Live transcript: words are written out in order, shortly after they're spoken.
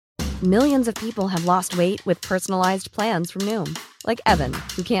Millions of people have lost weight with personalized plans from Noom. Like Evan,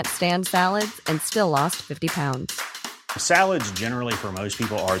 who can't stand salads and still lost 50 pounds. Salads generally for most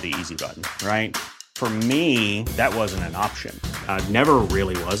people are the easy button, right? For me, that wasn't an option. I never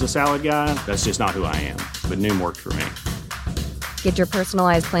really was a salad guy. That's just not who I am. But Noom worked for me. Get your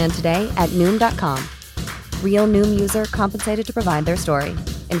personalized plan today at Noom.com. Real Noom user compensated to provide their story.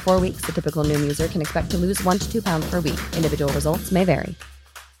 In 4 weeks, the typical Noom user can expect to lose 1 to 2 pounds per week. Individual results may vary.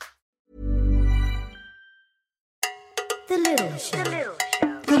 The Little Show.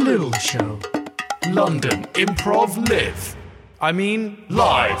 The Little Show. London Improv Live. I mean,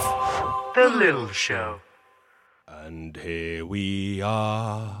 live. The Little Show. And here we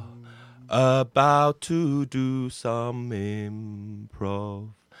are, about to do some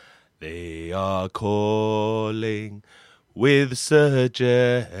improv. They are calling with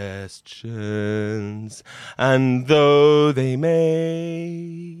suggestions, and though they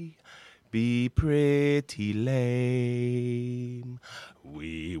may be pretty lame,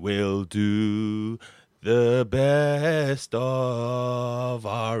 we will do the best of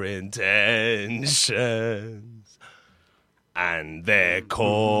our intentions. And they're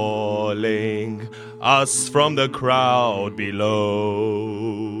calling us from the crowd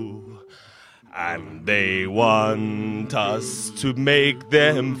below, and they want us to make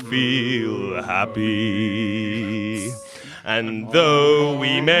them feel happy. And though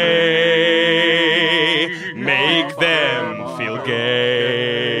we may make them feel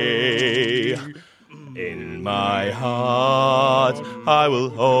gay, in my heart I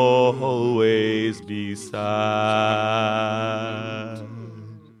will always be sad.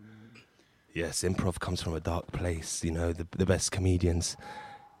 Yes, improv comes from a dark place. You know, the best comedians,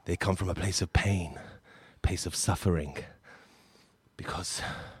 they come from a place of pain, a place of suffering. Because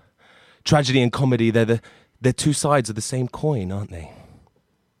tragedy and comedy, they're two sides of the same coin, aren't they?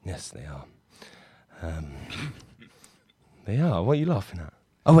 Yes, they are. They are. What are you laughing at?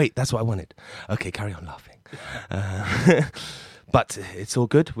 Oh, wait, that's what I wanted. Okay, carry on laughing. But it's all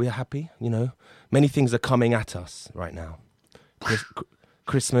good. We are happy, you know. Many things are coming at us right now.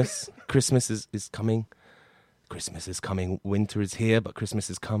 Christmas is coming. Christmas is coming. Winter is here, but Christmas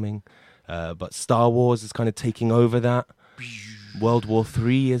is coming. But Star Wars is kind of taking over that. World War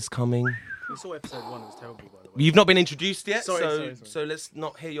III is coming. We saw episode 1, it was terrible, by the way. You've not been introduced yet, Sorry. So let's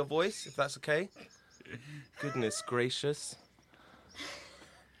not hear your voice, if that's okay. Goodness gracious.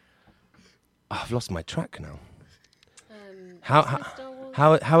 I've lost my track now. How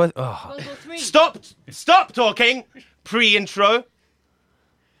World War III. Stop talking! Pre-intro.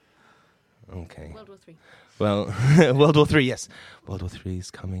 Okay. World War III. Well, World War III, yes. World War III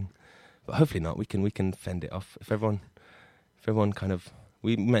is coming. But hopefully not. We can fend it off. If everyone kind of...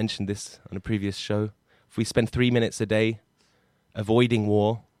 We mentioned this on a previous show. If we spend 3 minutes a day avoiding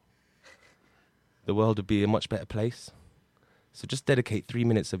war, the world would be a much better place. So just dedicate 3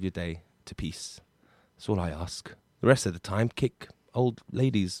 minutes of your day to peace. That's all I ask. The rest of the time, kick old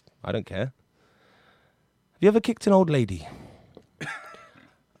ladies. I don't care. Have you ever kicked an old lady?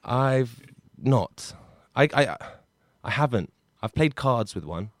 I've not. I haven't. I've played cards with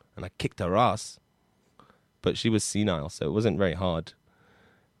one, and I kicked her ass. But she was senile, so it wasn't very hard.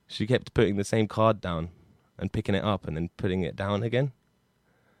 She kept putting the same card down and picking it up and then putting it down again.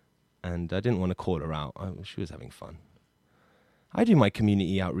 And I didn't want to call her out. She was having fun. I do my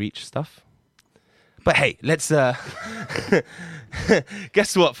community outreach stuff. But hey, let's... Guess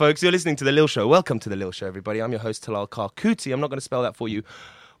what, folks? You're listening to The Lil Show. Welcome to The Lil Show, everybody. I'm your host, Talal Karkuti. I'm not going to spell that for you.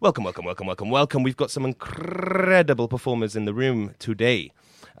 Welcome. We've got some incredible performers in the room today.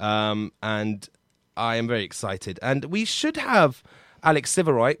 And I am very excited. And we should have Alex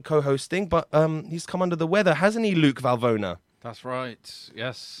Siverite co-hosting, but he's come under the weather, hasn't he, Luke Valvona? That's right,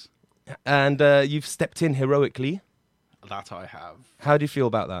 yes. And you've stepped in heroically. That I have. How do you feel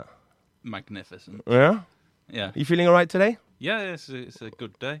about that? Magnificent. Yeah? Yeah. You feeling all right today? Yeah, it's a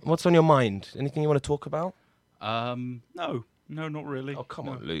good day. What's on your mind? Anything you want to talk about? No, not really. Oh, come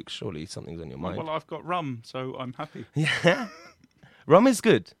on, Luke. Surely something's on your mind. Well, I've got rum, so I'm happy. Yeah? Rum is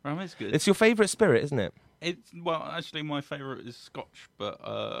good. Rum is good. It's your favourite spirit, isn't it? Well, actually, my favourite is Scotch, but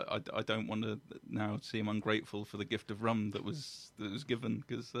I don't want to now seem ungrateful for the gift of rum that was given,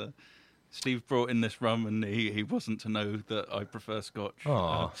 because Steve brought in this rum and he wasn't to know that I prefer Scotch.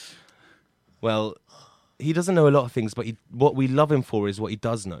 Oh. Well, he doesn't know a lot of things, but what we love him for is what he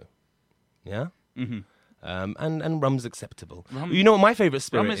does know. Yeah? Mm-hmm. And rum's acceptable. You know what my favourite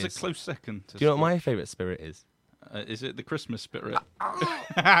spirit is? Rum is a close second to Do you know what my favourite spirit is? Is it the Christmas spirit?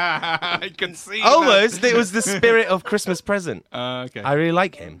 I can see almost. It was the spirit of Christmas present. Okay. I really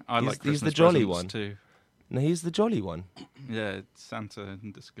like him. Like he's the Christmas jolly presents one too. No, he's the jolly one. Yeah, it's Santa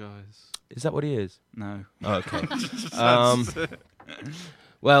in disguise. Is that what he is? No. Oh, okay.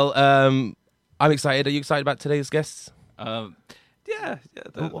 Well, I'm excited. Are you excited about today's guests? Yeah.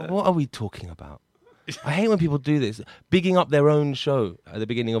 What are we talking about? I hate when people do this. Bigging up their own show at the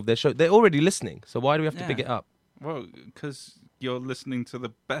beginning of their show. They're already listening, so why do we have to big it up? Well, because you're listening to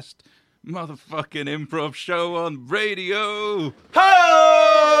the best motherfucking improv show on radio.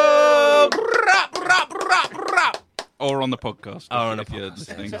 Ho! Or on the podcast, on if the you're podcast.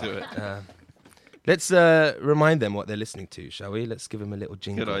 listening to it. Let's remind them what they're listening to, shall we? Let's give them a little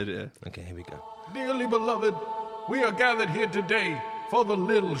jingle. Good idea. Okay, here we go. Dearly beloved, we are gathered here today for the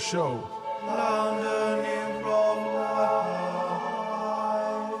little show.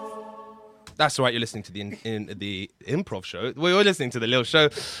 That's right, you're listening to the improv show. We're listening to the little show,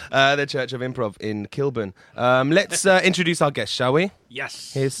 the Church of Improv in Kilburn. Let's introduce our guests, shall we?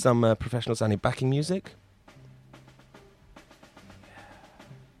 Yes. Here's some professional sounding backing music.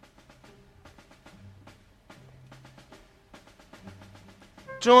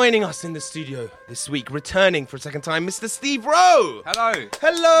 Joining us in the studio this week, returning for a second time, Mr. Steve Rowe. Hello.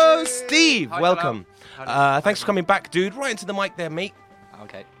 Hello, Steve. Hi, welcome. hello. Thanks for coming back, dude. Right into the mic there, mate.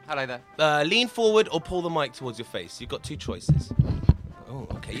 Okay. Hello there. Lean forward or pull the mic towards your face. You've got two choices. Oh,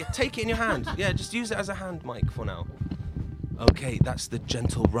 okay. Yeah, take it in your hand. Yeah, just use it as a hand mic for now. Okay, that's the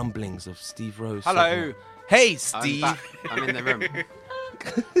gentle rumblings of Steve Rowe. Hello. Hey, Steve. I'm back. I'm in the room.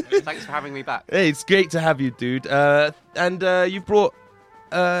 Thanks for having me back. Hey, it's great to have you, dude. And you've brought...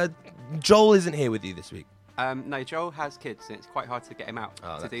 Joel isn't here with you this week. No, Joel has kids, and it's quite hard to get him out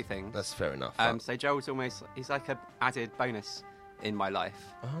to do things. That's fair enough. So Joel's he's like an added bonus in my life.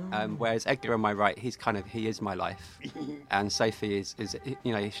 Whereas Edgar on my right, he is my life. And Sophie is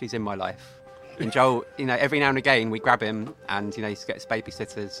she's in my life. And Joel, every now and again we grab him and, he gets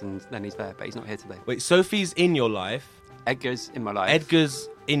babysitters and then he's there, but he's not here today. Wait, Sophie's in your life. Edgar's in my life. Edgar's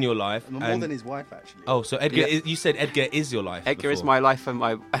in your life. More than his wife, actually. Oh, so Edgar, you said Edgar is your life. Edgar before. is my life and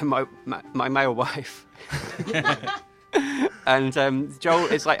my male wife. And Joel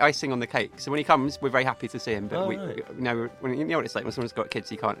is like icing on the cake. So when he comes, we're very happy to see him. But you know what it's like when someone's got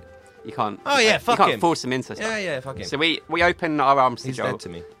kids, you can't. Oh yeah, fuck you can't him. force him into stuff. Yeah, fuck him. So we open our arms to He's Joel. dead to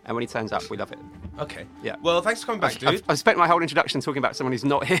me. And when he turns up, we love it. Okay. Yeah. Well, thanks for coming back, dude. I've spent my whole introduction talking about someone who's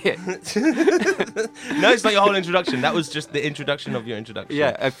not here. No, it's not your whole introduction. That was just the introduction of your introduction.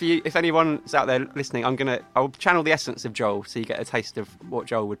 Yeah. If anyone's out there listening, I'll channel the essence of Joel, so you get a taste of what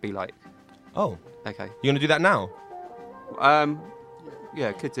Joel would be like. Oh. Okay. You're gonna do that now?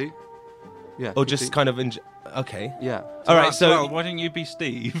 Yeah, could do. Yeah. Or just kind of okay. Yeah. All right. So why don't you be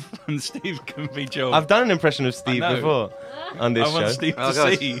Steve and Steve can be Joel? I've done an impression of Steve before on this I want show. Steve Oh, to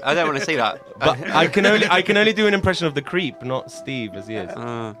God. see. I don't want to see that. But I can only do an impression of the creep, not Steve as he is.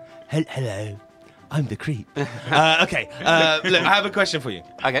 Hello, I'm the creep. Okay. Look, I have a question for you.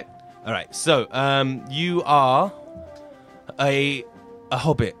 Okay. All right. So, you are a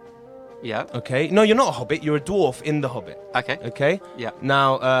hobbit. Yeah. Okay. No, you're not a hobbit. You're a dwarf in the Hobbit. Okay. Okay. Yeah.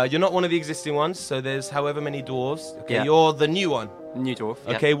 Now, you're not one of the existing ones. So there's however many dwarves. Okay. Yeah. You're the new one. New dwarf.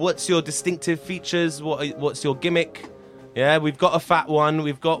 Yeah. Okay. What's your distinctive features? What's your gimmick? Yeah. We've got a fat one.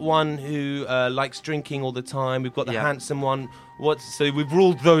 We've got one who likes drinking all the time. We've got the handsome one. So we've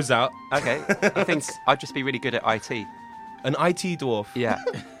ruled those out. Okay. I think I'd just be really good at IT. An IT dwarf. Yeah.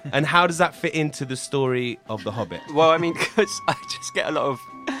 And how does that fit into the story of the Hobbit? Well, I mean, because I just get a lot of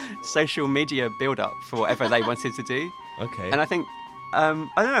social media build-up for whatever they wanted to do. Okay. And I think, I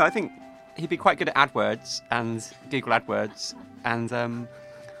don't know, I think he'd be quite good at AdWords and Google AdWords and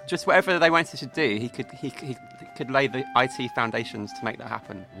just whatever they wanted to do, he could lay the IT foundations to make that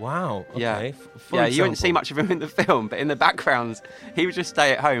happen. Wow. Okay. Yeah. For You wouldn't see example. much of him in the film, but in the background, he would just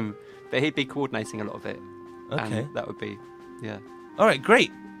stay at home, but he'd be coordinating a lot of it. Okay. And that would be, yeah. All right.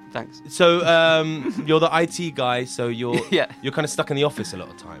 Great. Thanks. So you're the IT guy. So you're Yeah. you're kind of stuck in the office a lot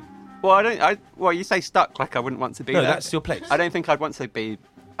of time. Well, you say stuck like I wouldn't want to be No, there. that's your place. I don't think I'd want to be.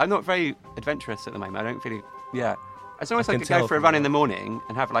 I'm not very adventurous at the moment. I don't really. Yeah. As long as I can could tell go for a from run that. in the morning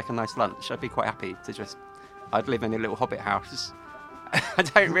and have like a nice lunch, I'd be quite happy to just. I'd live in a little hobbit house. I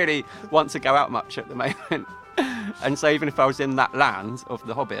don't really want to go out much at the moment, and so even if I was in that land of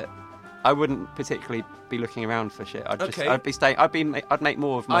the Hobbit, I wouldn't particularly be looking around for shit. Okay. I'd be staying. I'd make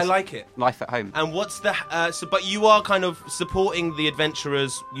more of my I like it. life at home. And what's the but you are kind of supporting the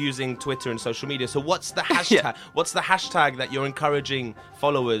adventurers using Twitter and social media. So what's the hashtag? Yeah. What's the hashtag that you're encouraging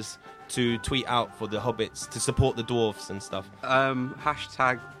followers to tweet out for the hobbits to support the dwarfs and stuff?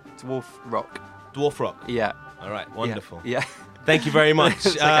 Hashtag Dwarf Rock. Dwarf Rock. Yeah. All right. Wonderful. Yeah. Thank you very much.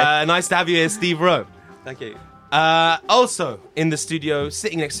 It's okay. Nice to have you here, Steve Rowe. Thank you. Also in the studio,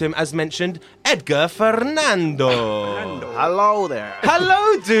 sitting next to him, as mentioned, Edgar Fernando. Hello there.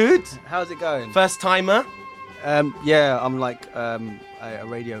 Hello, dude. How's it going? First timer. Yeah, I'm like a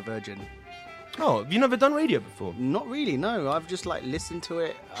radio virgin. Oh, have you never done radio before? Not really, no. I've just like listened to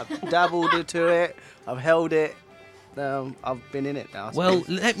it. I've dabbled into it. I've held it. I've been in it now. Well,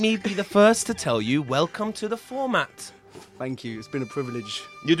 let me be the first to tell you, welcome to the format. Thank you. It's been a privilege.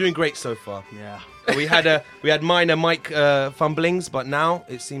 You're doing great so far. Yeah. We had minor mic fumblings, but now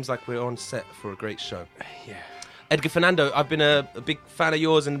it seems like we're on set for a great show. Yeah. Edgar Fernando, I've been a big fan of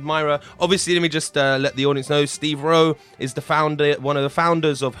yours and Myra. Obviously, let me just let the audience know, Steve Rowe is one of the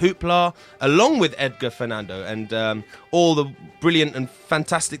founders of Hoopla, along with Edgar Fernando, and all the brilliant and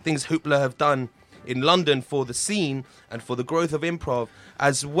fantastic things Hoopla have done in London for the scene and for the growth of improv,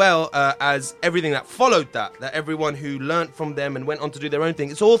 as well as everything that followed that everyone who learnt from them and went on to do their own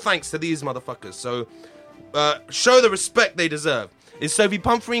thing. It's all thanks to these motherfuckers. So show the respect they deserve. Is Sophie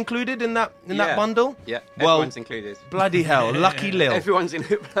Pumphrey included in that bundle? Yeah, well, everyone's included. Bloody hell, lucky Lil. Everyone's in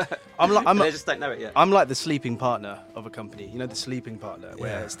Hoopla. They just don't know it yet. I'm like the sleeping partner of a company. You know, the sleeping partner,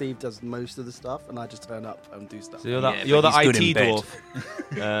 where Steve does most of the stuff and I just turn up and do stuff. So you're the IT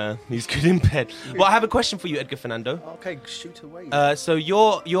dwarf. He's good in bed. Well, I have a question for you, Edgar Fernando. Okay, shoot away. So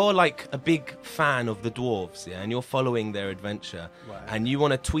you're like a big fan of the dwarves, yeah, and you're following their adventure, and you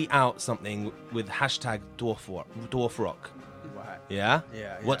want to tweet out something with hashtag dwarf rock. Yeah?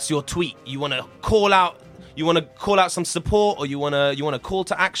 Yeah. What's your tweet? You want to call out some support, or you want to call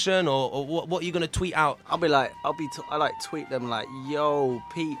to action, or what are you going to tweet out? I tweet them like, yo,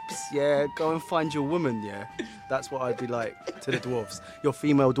 peeps, yeah, go and find your woman, yeah. That's what I'd be like to the dwarfs. Your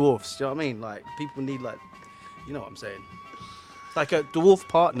female dwarfs, do you know what I mean? Like, people need, like, you know what I'm saying? It's like a dwarf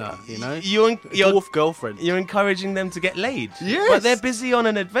partner, you know? Your dwarf girlfriend. You're encouraging them to get laid. Yes. But they're busy on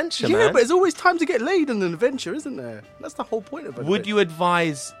an adventure, man. Yeah, but there's always time to get laid in an adventure, isn't there? That's the whole point of it. Would you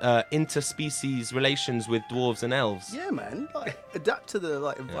advise interspecies relations with dwarves and elves? Yeah, man. Like, adapt to the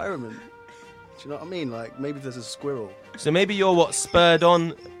environment. Do you know what I mean? Like, maybe there's a squirrel. So maybe you're spurred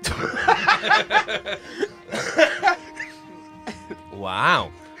on. Wow.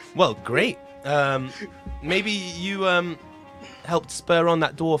 Well, great. Maybe you helped spur on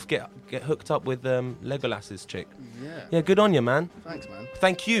that dwarf get hooked up with Legolas's chick. Yeah. Yeah, good on you, man. Thanks, man.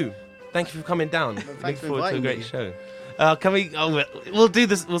 Thank you for coming down. Look forward to a great me. show. Can we? Oh, we'll do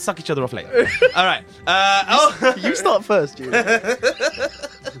this. We'll suck each other off later. All right. You start first, you.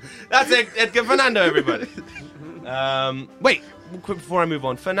 That's Edgar Fernando, everybody. Wait, quick before I move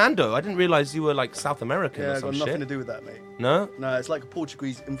on, Fernando. I didn't realize you were like South American or some got shit. nothing to do with that, mate. No. No, it's like a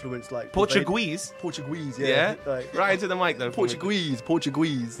Portuguese influence, like Portuguese. Portuguese, Yeah. yeah. Like, Right into the mic though.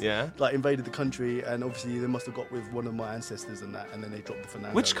 Portuguese. Yeah. Like invaded the country, and obviously they must have got with one of my ancestors and that, and then they dropped the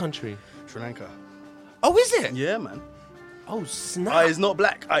Fernando. Which country? Sri Lanka. Oh, is it? Yeah, man. Oh, snap. I is not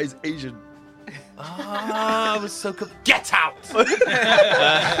black. I is Asian. I was so get out.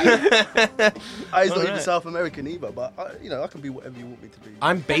 I is not even South American either, but I can be whatever you want me to be.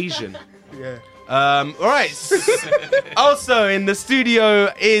 I'm Bayesian. Yeah. All right. Also in the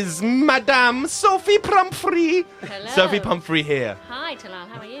studio is Madame Sophie Pumphrey. Hello. Sophie Pumphrey here. Hi, Talal.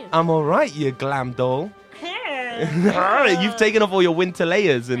 How are you? I'm all right, you glam doll. You've taken off all your winter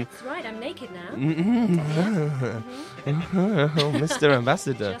layers and. That's right. I'm naked now. Oh, Mr.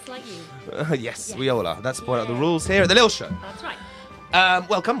 Ambassador. Just like you. Yes, we all are. That's one of the rules here at the Lil Show. That's right.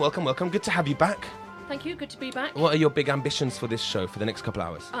 Welcome. Good to have you back. Thank you. Good to be back. What are your big ambitions for this show for the next couple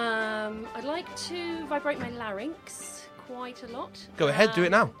hours? I'd like to vibrate my larynx quite a lot. Go ahead, do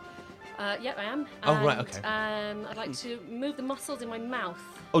it now. Yeah, I am. Oh, right, okay. I'd like to move the muscles in my mouth.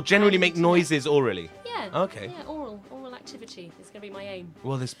 Oh, generally make noises orally? Yeah. Okay. Yeah, oral activity is going to be my aim.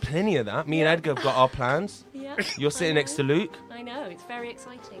 Well, there's plenty of that. Me and Edgar have got our plans. Yeah. You're sitting next to Luke. I know, it's very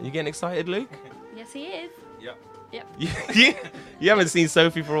exciting. You getting excited, Luke? Yes, he is. Yep. Yep. You haven't seen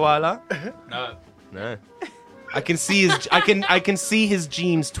Sophie for a while, huh? No. I can see his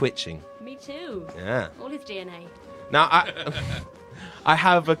genes twitching. Me too. Yeah. All his DNA. Now I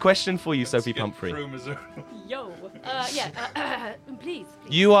have a question for you, Sophie Pumphrey. Yo. Please.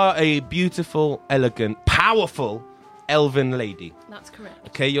 You are a beautiful, elegant, powerful elven lady. That's correct.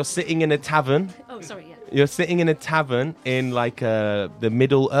 Okay, you're sitting in a tavern. Oh, sorry, yeah. You're sitting in a tavern in like the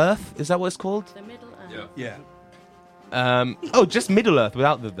Middle Earth. Is that what it's called? The Middle Earth. Yeah. Just Middle Earth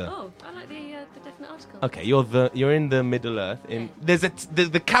without the. Oh, I like the definite article. Okay, you're in the Middle Earth. There's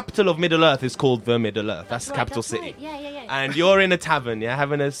the capital of Middle Earth is called the Middle Earth. That's the right, capital that's city. Right. Yeah. And you're in a tavern, yeah,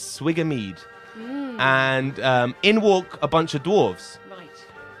 having a swig of mead. And in walk a bunch of dwarves. Right.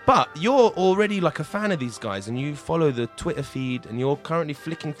 But you're already like a fan of these guys, and you follow the Twitter feed, and you're currently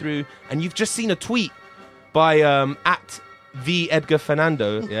flicking through, and you've just seen a tweet by at the Edgar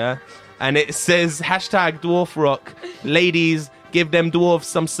Fernando, yeah, and it says hashtag Dwarf Rock. Ladies, give them dwarves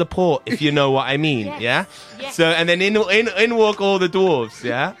some support, if you know what I mean. Yes. Yeah. Yes. So and then in walk all the dwarves.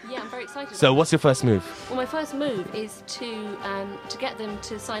 Yeah. Yeah, I'm very excited. So what's your first move? Well, my first move is to get them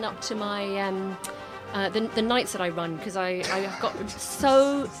to sign up to my the nights that I run, because I've got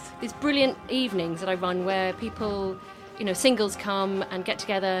these brilliant evenings that I run where people, singles come and get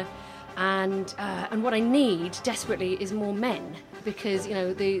together, and what I need desperately is more men, because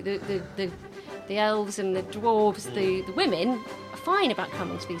the elves and the dwarves, the women are fine about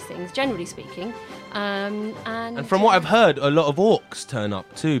coming to these things, generally speaking. And from what I've heard, a lot of orcs turn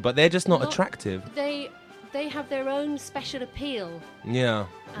up too, but they're just not attractive. They have their own special appeal. Yeah,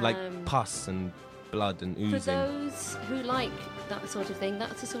 like pus and blood and oozing. For those who like that sort of thing,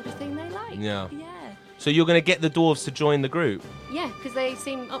 that's the sort of thing they like. Yeah. Yeah. So you're going to get the dwarves to join the group? Yeah, because they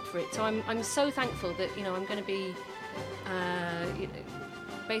seem up for it. So I'm so thankful that I'm going to be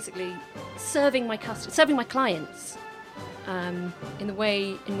basically serving my clients in the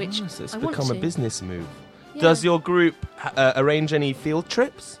way in which so it's I want become to. a business move. Yeah. Does your group arrange any field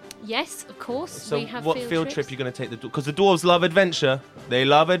trips? Yes, of course. So we have what field trips. trip are you going to take the because the dwarves love adventure. They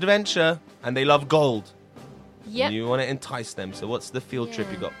love adventure and they love gold. Yep. You want to entice them. So what's the field trip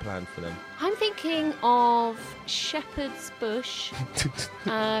you Yeah. got planned for them? I'm thinking of Shepherd's Bush.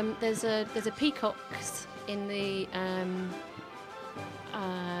 There's a peacocks in the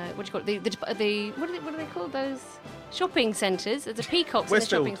what do you call it? The what are they called? Those shopping centres. There's a peacocks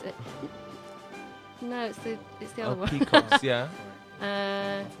Westfield. in the shopping centre. No, it's the other one. Peacocks, yeah.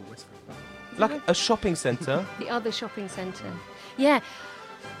 Like a shopping centre. The other shopping centre. Yeah.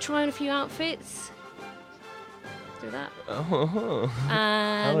 Try on a few outfits. Do that. Oh,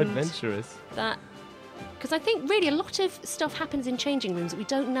 how And adventurous. that, because I think really a lot of stuff happens in changing rooms that we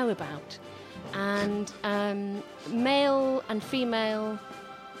don't know about, and male and female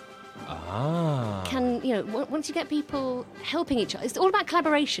can, once you get people helping each other, it's all about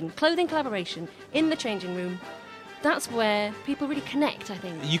collaboration, clothing collaboration in the changing room. That's where people really connect, I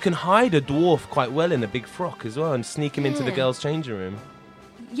think. You can hide a dwarf quite well in a big frock as well and sneak him into the Yeah. girls' changing room.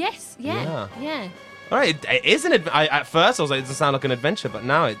 Yes, yeah. All right, it is at first I was like, it doesn't sound like an adventure, but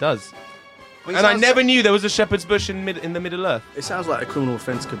now it does. Well, it And I sounds- never knew there was a shepherd's bush in the Middle Earth. It sounds like a criminal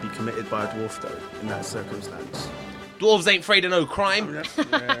offence could be committed by a dwarf, though, in that circumstance. Dwarves ain't afraid of no crime.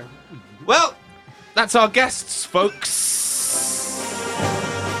 Yeah. Well, that's our guests, folks.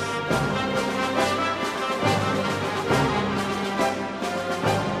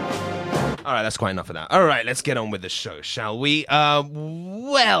 All right, that's quite enough of that. All right, let's get on with the show, shall we? Well,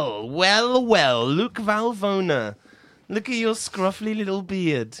 Luke Valvona. Look at your scruffy little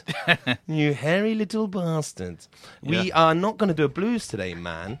beard. You hairy little bastard. We are not going to do a blues today,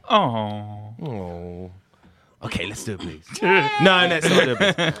 man. Oh. Okay, let's do a blues. No, let's not do a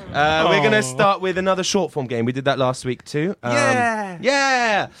blues. We're going to start with another short form game. We did that last week too.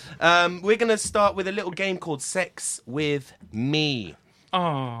 Yeah. We're going to start with a little game called Sex with Me.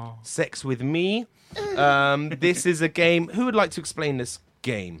 Oh. Sex with Me. This is a game. Who would like to explain this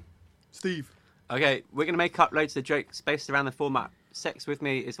game? Steve. Okay, we're going to make up loads of jokes based around the format. Sex with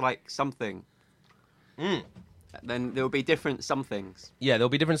me is like something. Then there will be different somethings. Yeah, there'll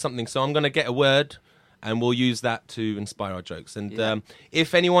be different something. So I'm going to get a word, and we'll use that to inspire our jokes. And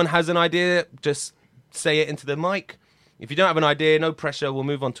if anyone has an idea, just say it into the mic. If you don't have an idea, no pressure. We'll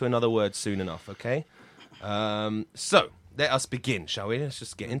move on to another word soon enough, okay? So, let us begin, shall we? Let's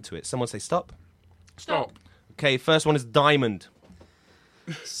just get into it. Someone say stop. Stop. Okay, first one is diamond.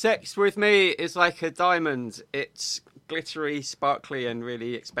 Sex with me is like a diamond. It's glittery, sparkly, and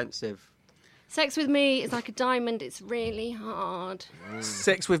really expensive. Sex with me is like a diamond. It's really hard.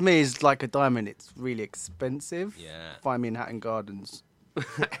 Sex with me is like a diamond. It's really expensive. Yeah. Find me in Hatton Gardens.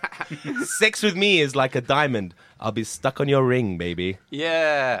 Sex with me is like a diamond. I'll be stuck on your ring, baby.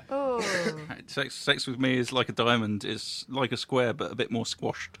 Yeah. Oh. Sex with me is like a diamond. It's like a square, but a bit more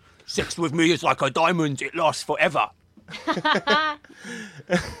squashed. Sex with me is like a diamond. It lasts forever.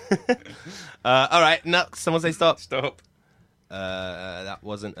 All right, no, someone say stop. Stop. That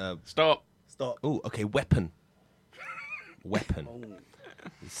wasn't a... Stop. Stop. Oh, okay, weapon. Weapon.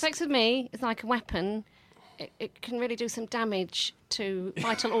 Sex with me is like a weapon. It can really do some damage to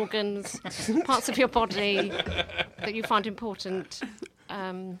vital organs, parts of your body that you find important.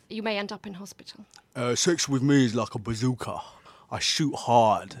 You may end up in hospital. Sex with me is like a bazooka. I shoot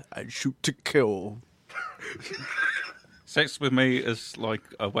hard and shoot to kill. Sex with me is like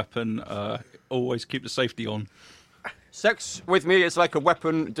a weapon. Always keep the safety on. Sex with me is like a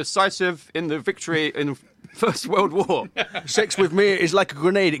weapon decisive in the victory in First World War. Sex with me is like a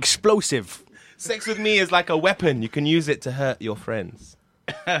grenade explosive. Sex with me is like a weapon. You can use it to hurt your friends.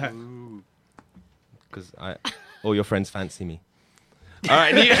 Because all your friends fancy me. All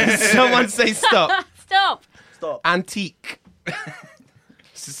right, someone say stop. Stop. Antique.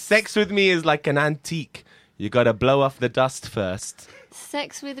 Sex with me is like an antique. You gotta blow off the dust first.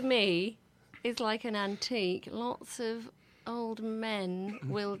 Sex with me is like an antique. Lots of old men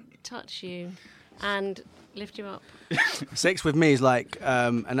will touch you and lift you up. Sex with me is like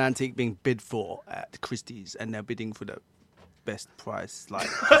an antique being bid for at Christie's, and they're bidding for the best price. Like,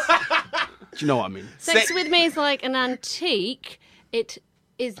 do you know what I mean? Sex with me is like an antique. It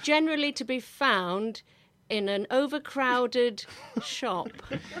is generally to be found in an overcrowded shop.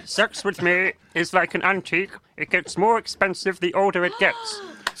 Sex with me is like an antique. It gets more expensive the older it gets.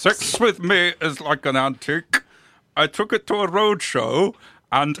 Sex with me is like an antique. I took it to a road show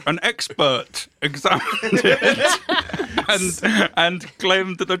and an expert examined it and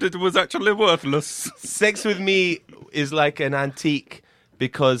claimed that it was actually worthless. Sex with me is like an antique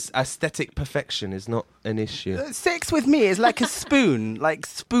because aesthetic perfection is not an issue. Sex with me is like a spoon, like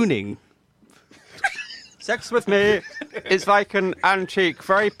spooning. Sex with me is like an antique,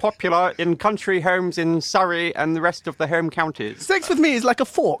 very popular in country homes in Surrey and the rest of the home counties. Sex with me is like a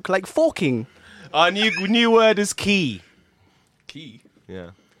fork, like forking. Our new word is key. Key?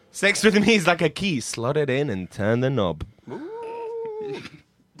 Yeah. Sex with me is like a key. Slot it in and turn the knob.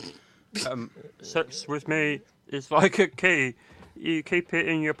 Sex with me is like a key. You keep it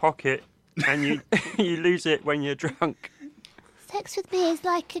in your pocket and you you lose it when you're drunk. Sex with me is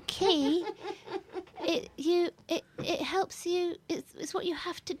like a key. It helps you. It's what you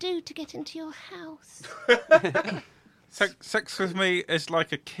have to do to get into your house. Sex with me is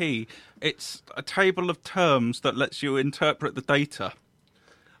like a key. It's a table of terms that lets you interpret the data.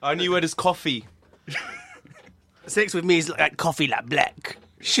 Our new word is coffee. Sex with me is like coffee, like black,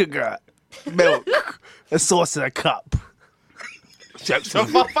 sugar, milk, a sauce in a cup. For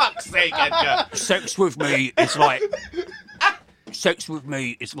fuck's sake, Edgar. Sex with me is like... Sex with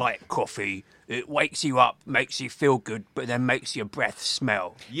me is like coffee. It wakes you up, makes you feel good, but then makes your breath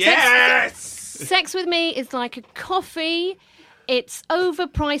smell. Yes! Sex with me is like a coffee. It's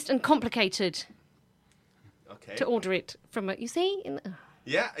overpriced and complicated. Okay. To order it from a... You see?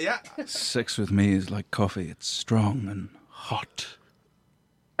 Yeah. Sex with me is like coffee. It's strong and hot.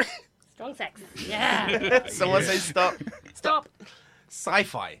 Strong sex. Yeah. Someone say stop. Stop.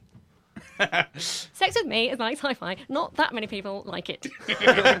 Sci-fi. Sex with me is like sci-fi. Not that many people like it.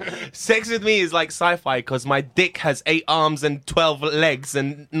 Sex with me is like sci-fi because my dick has 8 arms and 12 legs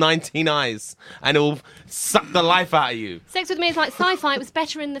and 19 eyes, and it will suck the life out of you. Sex with me is like sci-fi. It was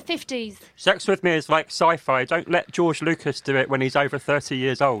better in the 50s. Sex with me is like sci-fi. Don't let George Lucas do it when he's over 30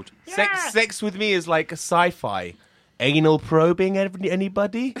 years old. Yeah. Sex with me is like a sci-fi. Anal probing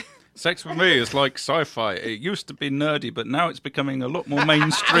anybody? Sex with me is like sci-fi. It used to be nerdy, but now it's becoming a lot more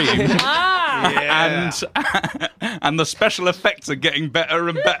mainstream. And the special effects are getting better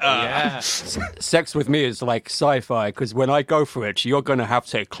and better. Yeah. Sex with me is like sci-fi, because when I go for it, you're going to have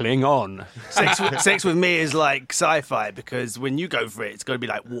to cling on. Sex with me is like sci-fi, because when you go for it, it's going to be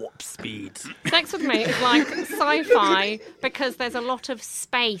like warp speed. Sex with me is like sci-fi because there's a lot of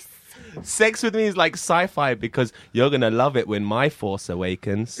space. Sex with me is like sci-fi because you're going to love it when my force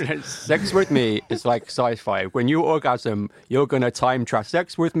awakens. Sex with me is like sci-fi. When you orgasm, you're going to time travel.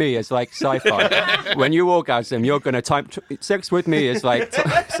 Sex with me is like sci-fi. When you orgasm, you're going to time... Sex with me is like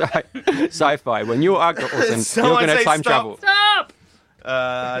sci-fi. When you orgasm, you're going to time travel. Stop!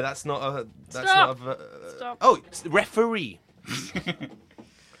 That's not a... Stop. Stop. Oh, referee.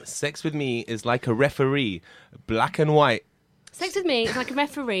 Sex with me is like a referee. Black and white. Sex with me is like a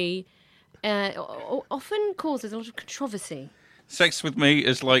referee. Often causes a lot of controversy. Sex with me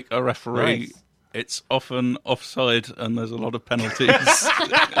is like a referee. Nice. It's often offside and there's a lot of penalties.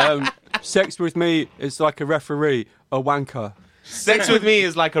 Sex with me is like a referee, a wanker. Sex with me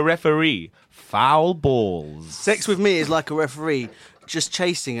is like a referee. Foul balls. Sex with me is like a referee, just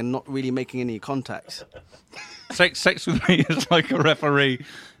chasing and not really making any contact. Sex with me is like a referee.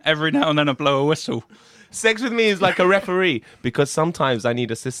 Every now and then I blow a whistle. Sex with me is like a referee because sometimes I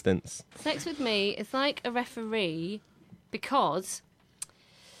need assistance. Sex with me is like a referee because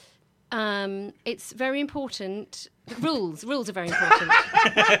it's very important. Rules are very important.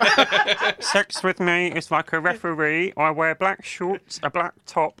 Sex with me is like a referee. I wear black shorts, a black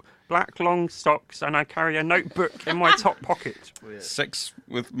top, black long socks, and I carry a notebook in my top pocket. Sex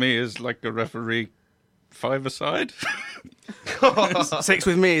with me is like a referee. 5-a-side. Sex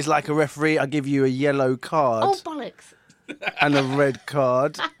with me is like a referee. I give you a yellow card. Oh, bollocks. And a red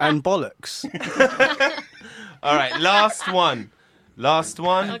card and bollocks. All right, last one. Last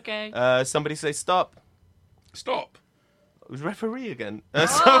one. Okay. Somebody say stop. Stop. It was referee again.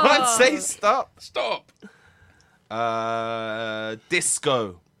 Someone say stop. Stop.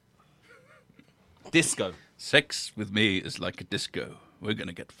 Disco. Disco. Sex with me is like a disco. We're going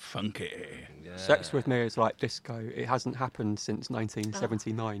to get funky. Yeah. Sex with me is like disco. It hasn't happened since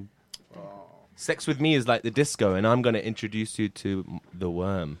 1979. Sex with me is like the disco, and I'm going to introduce you to the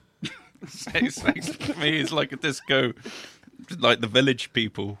worm. Sex with me is like a disco, like the village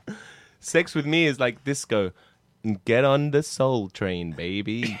people. Sex with me is like disco. Get on the soul train,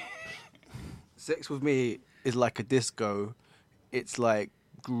 baby. Sex with me is like a disco. It's like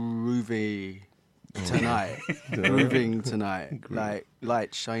groovy tonight. Grooving tonight. Like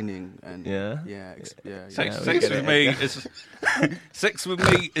light shining and Sex with me is sex with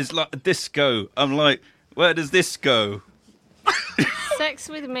me is like a disco. I'm like, where does this go? Sex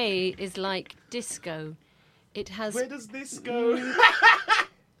with me is like disco. It has Where does this go?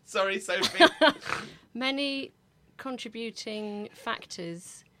 Sorry, Sophie. many contributing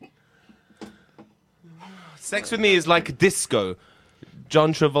factors. Sex with me is like a disco.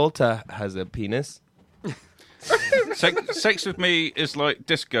 John Travolta has a penis. Sex with me is like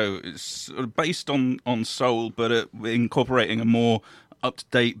disco. It's sort of based on soul, but incorporating a more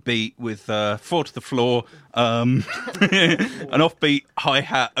up-to-date beat with 4 to the floor, an offbeat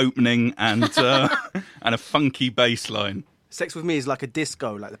hi-hat opening, and a funky bass line. Sex with me is like a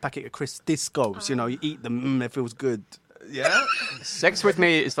disco, like the packet of crisp discos. You know, you eat them, it feels good. Yeah? Sex with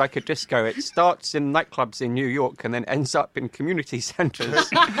me is like a disco. It starts in nightclubs in New York and then ends up in community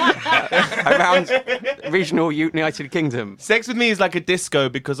centres around regional United Kingdom. Sex with me is like a disco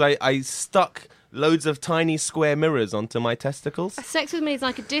because I stuck loads of tiny square mirrors onto my testicles. Sex with me is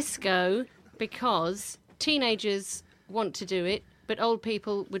like a disco because teenagers want to do it, but old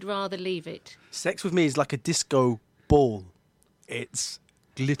people would rather leave it. Sex with me is like a disco ball. It's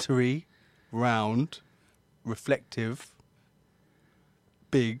glittery, round, reflective,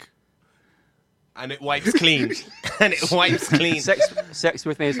 big. And it wipes clean. And it wipes clean. Sex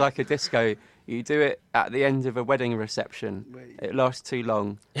with me is like a disco. You do it at the end of a wedding reception. It lasts too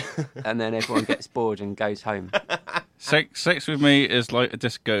long, and then everyone gets bored and goes home. Sex with me is like a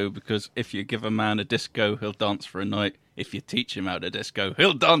disco because if you give a man a disco, he'll dance for a night. If you teach him how to disco,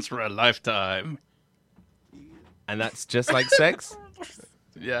 he'll dance for a lifetime. And that's just like sex?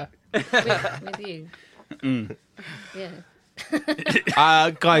 Yeah. With you. Mm.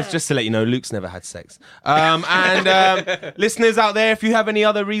 Yeah. Guys, just to let you know, Luke's never had sex. And listeners out there, if you have any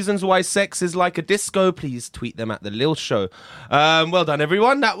other reasons why sex is like a disco, please tweet them at The Lil Show. Well done,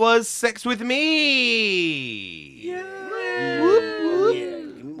 everyone. That was Sex With Me. Yeah.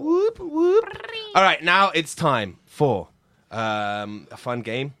 Whoop, whoop, whoop. All right, now it's time for a fun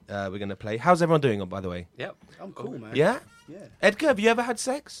game we're going to play. How's everyone doing, by the way? Yep. I'm cool, man. Yeah? Yeah. Edgar, have you ever had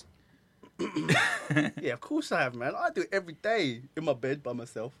sex? Yeah, of course I have, man. I do it every day in my bed by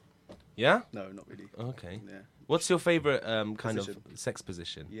myself. Yeah? No, not really. Okay. Yeah. What's your favourite kind of Position. sex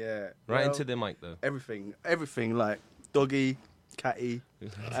position? Yeah. Right well, into the mic, though. Everything like doggy, catty,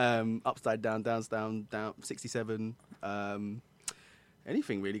 upside down, down, 67.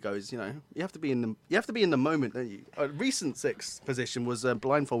 Anything really goes. You know, you have to be in the moment, don't you? A recent sex position was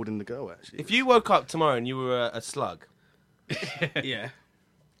blindfolding the girl. Actually, If you woke up tomorrow and you were a slug, yeah,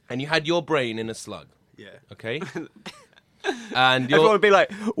 and you had your brain in a slug, yeah, okay, and Everyone you're would be like,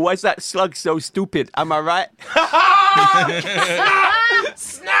 why is that slug so stupid? Am I right?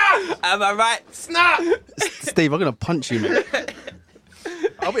 snap, Am I right? snap. Steve, I'm gonna punch you, man.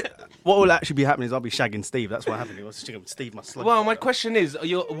 What will actually be happening is I'll be shagging Steve. That's what happened. I was shagging Steve, my slug. Well, my question is,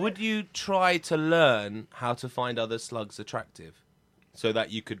 would you try to learn how to find other slugs attractive, so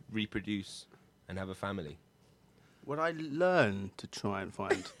that you could reproduce and have a family? Would I learn to try and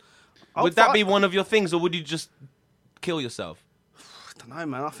find? Would that be one of your things, or would you just kill yourself? I don't know,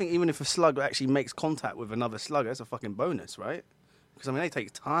 man. I think even if a slug actually makes contact with another slug, that's a fucking bonus, right? Because, I mean, they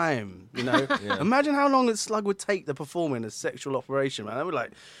take time, you know? Yeah. Imagine how long a slug would take to perform a sexual operation, man. They would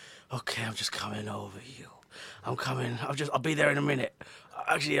like, okay, I'm just coming over you. I'm coming. I'll be there in a minute.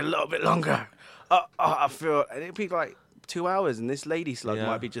 Actually, a little bit longer. I feel... And it'd be like 2 hours, and this lady slug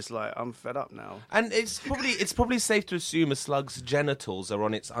might be just like, I'm fed up now. And it's probably safe to assume a slug's genitals are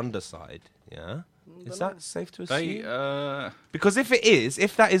on its underside, yeah? Is that safe to assume? Because if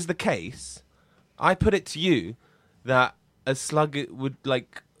that is the case, I put it to you that a slug would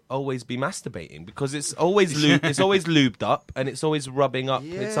like always be masturbating because it's always lubed up and it's always rubbing up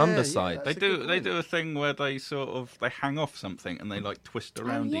its underside. They do a thing where they they hang off something and they like twist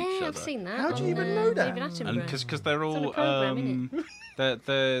around each other. I've seen that. How do you even know that? And because they're all program,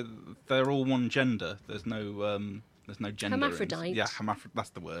 they're all one gender. There's no There's no gender. Hermaphrodite. That's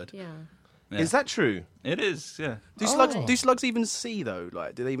the word. Yeah. Is that true? It is, yeah. Do slugs even see though?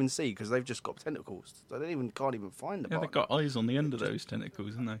 Like, do they even see? Because they've just got tentacles. So they can't even find the. Yeah, they've got eyes on the end of those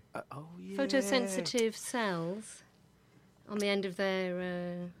tentacles, haven't they? Yeah. Photosensitive cells on the end of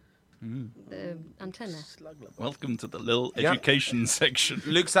their the antenna. Welcome to the little education section.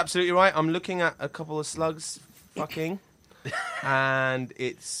 Luke's absolutely right. I'm looking at a couple of slugs fucking. And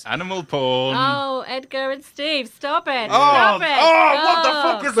it's animal porn. Oh, Edgar and Steve, stop it! Oh, Stop it! what the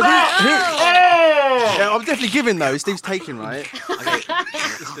fuck is that? Yeah, I'm definitely giving though. Steve's taking, right?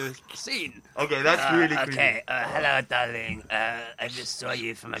 Let's do a scene. Okay, that's really creepy. Okay, hello, darling. I just saw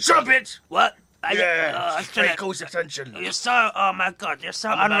you from a... Stop it! What? Straight calls attention. You're so... Oh, my God, you're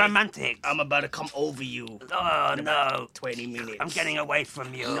so unromantic. I'm about to come over you. Oh, no. 20 minutes. I'm getting away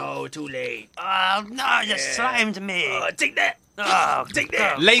from you. No, too late. Oh, no, you slimed me. Take that. Oh, take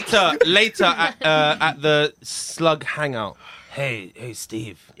that. Later at the slug hangout. Hey,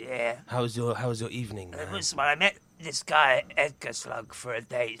 Steve. Yeah. How was your evening, man? It was, well, I met this guy, Edgar Slug, for a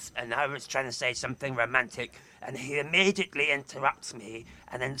date, and I was trying to say something romantic, and he immediately interrupts me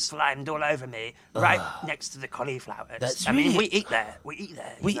and then slimed all over me right next to the cauliflowers. I mean, we eat there. We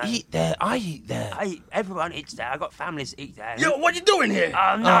eat there. I eat there. Everyone eats there. I got families that eat there. Yo, what you doing here?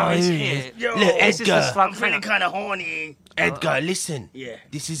 Oh, no, he's here. Yo, look, Edgar. I'm feeling kind of horny. Edgar, listen. Yeah.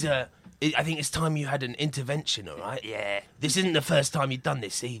 This is I think it's time you had an intervention, all right? Yeah. This isn't the first time you've done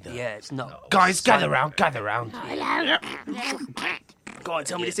this either. Yeah, it's not. Guys, gather round. Hello. Go on,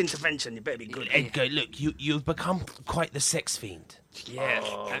 tell me this intervention. You better be good. Edgar, look, you've become quite the sex fiend.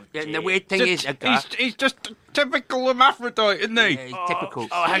 Yeah. And the weird thing is, Edgar... He's just typical hermaphrodite, isn't he? Yeah, he's typical.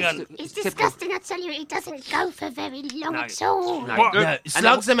 Oh, hang on. It's disgusting, I tell you. It doesn't go for very long at all. No,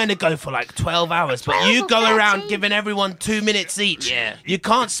 slugs are meant to go for like 12 hours, but you go around giving everyone 2 minutes each. Yeah. You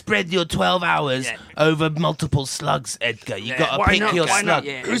can't spread your 12 hours over multiple slugs, Edgar. You got to pick your slug.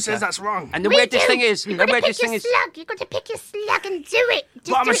 Yeah, Who says that's wrong? And the weirdest thing is... You've got to pick your slug. You've got to pick your slug and do it.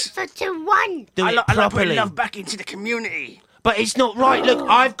 Just do it for 2-1. Do it I like putting properly. love back into the community. But it's not right. Look,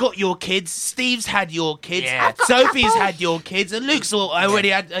 I've got your kids. Steve's had your kids. Yeah. I've got Sophie's couples. had your kids. And Luke's already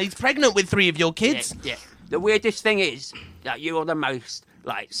had... He's pregnant with 3 of your kids. Yeah. The weirdest thing is that you're the most,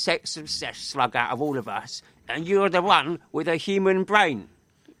 like, sex-obsessed slug out of all of us, and you're the one with a human brain.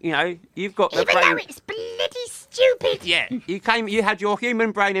 You know, you've got the Even brain... though it's bloody stupid. Yeah, you had your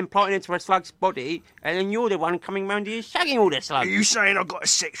human brain implanted into a slug's body, and then you're the one coming round here shagging all the Are slugs. you saying I've got a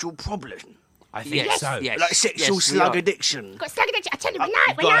sexual problem? I think so. Yes. Like sexual Yes, we slug are. addiction? Got slug addiction. I tell you,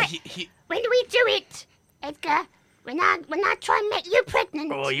 when we do it, Edgar, when I try and make you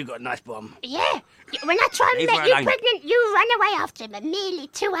pregnant. Oh, you got a nice bum. Yeah. When I try and Leave make her you alone. pregnant, you run away after him in merely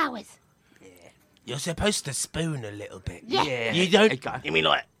 2 hours. You're supposed to spoon a little bit. Yeah. You don't... Okay. You mean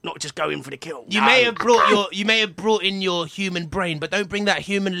like not just go in for the kill? You may have brought in your human brain, but don't bring that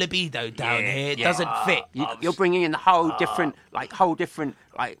human libido down here. It doesn't fit. You're bringing in the whole different If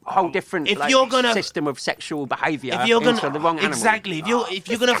you're gonna- system of sexual behaviour If you're into gonna the wrong animal. exactly, if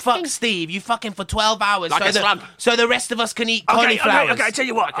you're gonna fuck Steve, you fuck him for 12 hours, Like a slug. so the rest of us can eat cauliflowers. Okay, I tell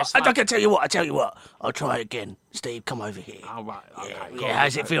you what. I tell you what. I'll try it again. Steve, come over here. Oh, right. Okay. Yeah,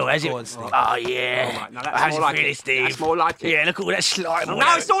 how's it feel? How's it? Go on, Steve. Oh, yeah. Right, now that's How's more it like feeling, it. Steve? That's more like it. Yeah, look at all that slime. No,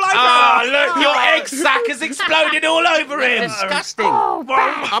 it's all over. Oh, look, your egg sac has exploded all over him. Disgusting.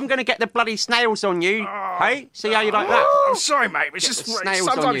 I'm going to get the bloody snails on you. Hey, see how you like that? I'm sorry, mate. It's just the snails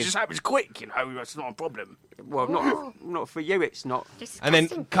on sometimes you. it just happens quick. You know, it's not a problem. Well, not for you. It's not. And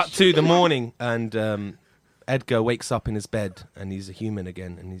then cut to the morning, and Edgar wakes up in his bed, and he's a human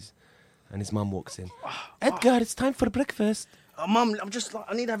again, and his mum walks in. Edgar, it's time for breakfast. Oh, Mum, I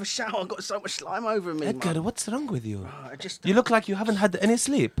need to have a shower. I've got so much slime over me. Edgar, Mum. what's wrong with you? I You look like you haven't had any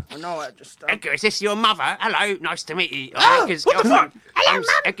sleep. know. I just. Edgar, is this your mother? Hello, nice to meet you. Oh, Edgar's what the girlfriend. fuck? Hello, I'm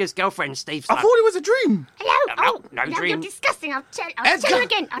Mum. Edgar's girlfriend, Steve. I thought it was a dream. Hello? No You're dream. disgusting. I'll tell you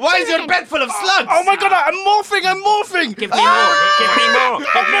again. Why is your bed full of slugs? Oh my God! I'm morphing. Give me more. Give me more.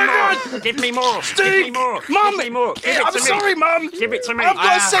 Give me more. Give me more. Steve, Give me more. Mum, Give me more. Give it I'm to me. sorry, Mum. Give it to me. I've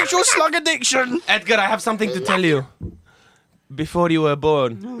got a sexual slug addiction. Edgar, I have something to tell you. Before you were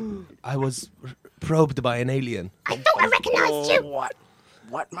born, I was probed by an alien. I thought I recognised you.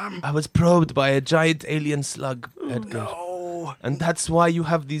 What, Mum? I was probed by a giant alien slug, Edgar. Oh. And that's why you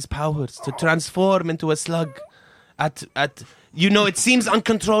have these powers, to transform into a slug. It seems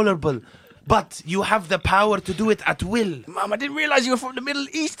uncontrollable, but you have the power to do it at will. Mum, I didn't realise you were from the Middle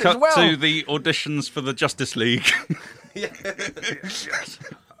East as Cut well. to the auditions for the Justice League.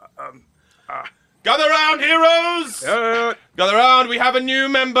 Gather round, heroes! Gather round, we have a new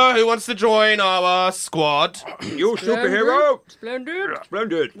member who wants to join our squad. You superhero!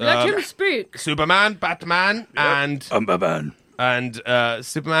 Splendid. Let him speak. Superman, Batman, and... Batman. And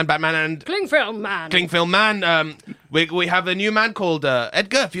Superman, Batman, and... Clingfilm Man. Clingfilm Man. We have a new man called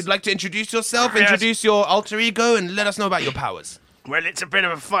Edgar. If you'd like to introduce yourself, introduce your alter ego, and let us know about your powers. Well, it's a bit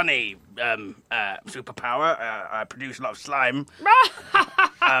of a funny superpower. I produce a lot of slime.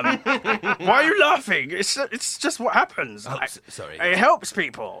 Why are you laughing? It's just what happens. Oh, sorry. It helps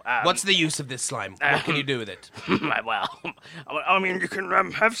people. What's the use of this slime? What can you do with it? Well, I mean, you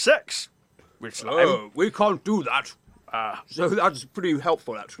can have sex with slime. Oh, we can't do that. So that's pretty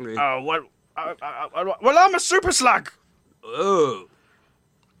helpful, actually. Well, I'm a super slug. Oh.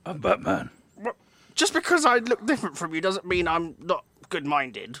 I'm Batman. Just because I look different from you doesn't mean I'm not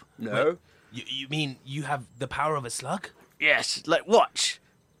good-minded. No. You mean you have the power of a slug? Yes, like watch.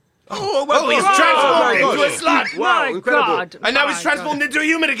 He's transformed into a slug! Wow, incredible. God. And now he's transformed into a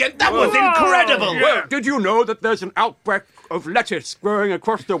human again. That was incredible! Well, did you know that there's an outbreak of lettuce growing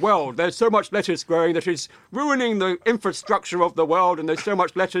across the world? There's so much lettuce growing that it's ruining the infrastructure of the world, and there's so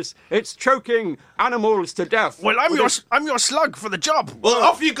much lettuce, it's choking animals to death. Well, I'm your slug for the job. Well,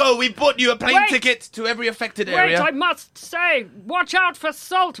 off you go. We bought you a plane ticket to every affected area. Wait, I must say, watch out for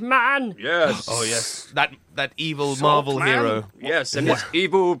Salt Man. Yes. Oh, yes. That evil Marvel hero. Yes, and his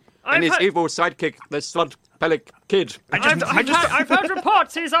evil sidekick, the Slug Pellet Kid. I've heard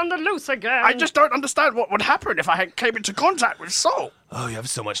reports he's on the loose again. I just don't understand what would happen if I came into contact with Salt. Oh, you have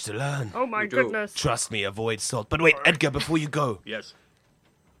so much to learn. Oh, my goodness. Trust me, avoid salt. But wait, Edgar, before you go. Yes.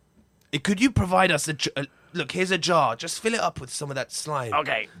 Could you provide us look, here's a jar. Just fill it up with some of that slime.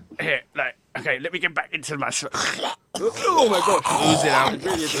 Okay, here, let me get back into my... Oh my God! Ooze it out.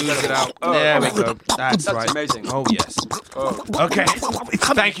 Ooze it out. There we go. That's right. Amazing. Oh, yes. Okay.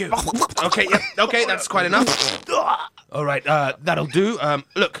 Thank you. Okay, yep. Okay, that's quite enough. All right, that'll do.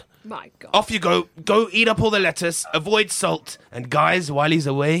 Look. My God. Off you go. Go eat up all the lettuce. Avoid salt. And guys, while he's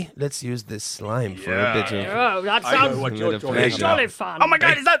away, let's use this slime for a bit of... Oh, that sounds jolly fun. Oh my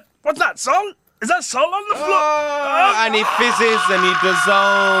God, what's that, salt? Is that salt on the floor? And he fizzes and he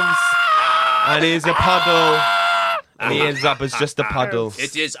dissolves. And he's a puddle. And he ends up as just a puddle.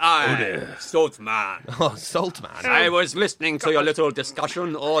 It is I, Salt Man. Oh, Salt Man. I was listening to your little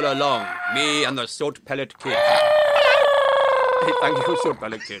discussion all along. Me and the Salt Pellet Kid. Thank you, Salt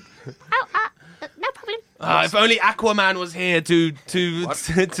Pellet Kid. No problem. If only Aquaman was here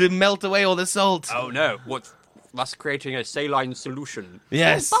to melt away all the salt. Oh no, thus creating a saline solution.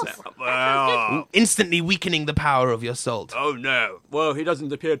 Yes. Well, instantly weakening the power of your salt. Oh no. Well, he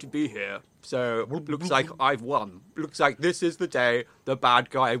doesn't appear to be here. So, looks like I've won. Looks like this is the day the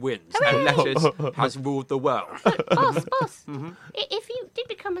bad guy wins. And lettuce has ruled the world. Boss. If you did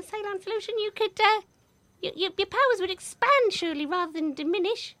become a saline solution, you could, your powers would expand, surely, rather than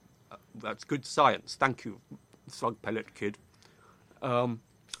diminish. That's good science. Thank you, Slug Pellet Kid.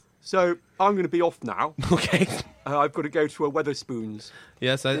 So, I'm going to be off now. Okay. I've got to go to a Weatherspoons.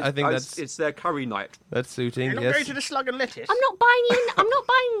 Yes, I think it's their curry night. That's suiting. You're not going to the Slug and Lettuce. I'm not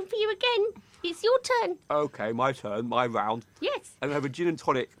buying for you again. It's your turn. Okay, my turn, my round. Yes. And I have a gin and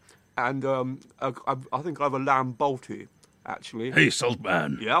tonic, and I think I have a lamb balti, actually. Hey, Salt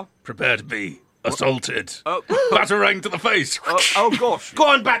Man. Yeah? Prepare to be assaulted. Batarang to the face. Oh gosh. Go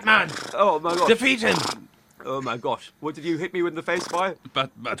on, Batman. Oh my gosh. Defeat him. Oh my gosh. What did you hit me in the face by?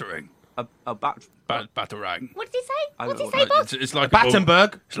 Batarang. A bat. Batarang. What did he say? What did he say, boss? It's like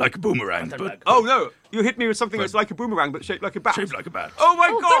Battenberg. It's like a boomerang. But oh no! You hit me with something that's like a boomerang but shaped like a bat. Shaped like a bat. Oh my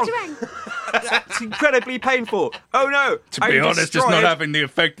god! That's incredibly painful. Oh no! To be honest, it's not having the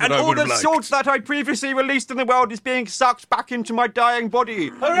effect that I would have liked. And all the salt that I'd previously released in the world is being sucked back into my dying body.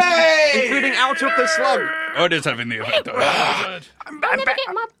 Hooray! Including out of the slug. Oh, it is having the effect I had. I'm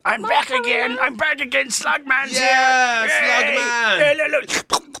back again. I'm back again, Slugman. Yeah, Slugman. Look.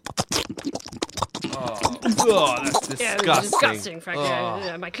 Oh, that's disgusting. Yeah, disgusting,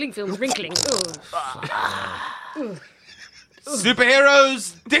 frankly. My cling film's wrinkling.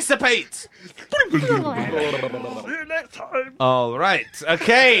 Superheroes, dissipate. All right.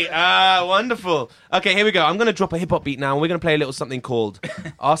 Okay. Wonderful. Okay, here we go. I'm going to drop a hip-hop beat now, and we're going to play a little something called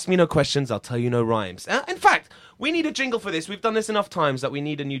Ask Me No Questions, I'll Tell You No Rhymes. In fact, we need a jingle for this. We've done this enough times that we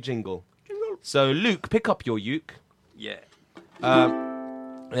need a new jingle. So, Luke, pick up your uke. Yeah.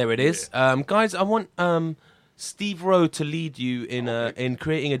 There it is. Guys, I want Steve Rowe to lead you in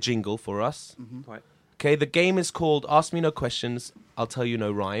creating a jingle for us. Mm-hmm. Right. Okay, the game is called Ask Me No Questions, I'll Tell You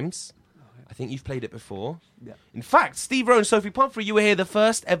No Rhymes. I think you've played it before. Yeah. In fact, Steve Rowe and Sophie Pumphrey, you were here the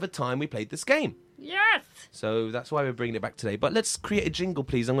first ever time we played this game. Yes. So that's why we're bringing it back today. But let's create a jingle,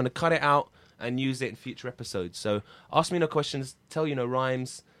 please. I'm going to cut it out and use it in future episodes. So ask me no questions, tell you no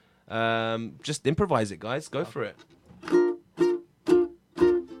rhymes. Just improvise it, guys. Go for it.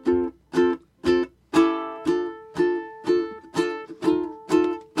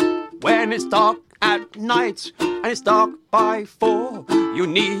 When it's dark at night and it's dark by 4, you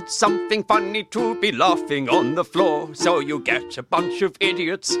need something funny to be laughing on the floor. So you get a bunch of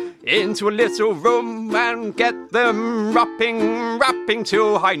idiots into a little room and get them rapping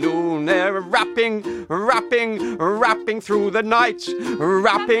till high noon. They're rapping through the night.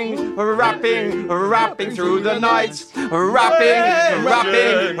 Rapping through the night. Rapping through the night.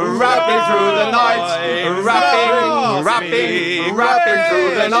 Rapping through the night. Rapping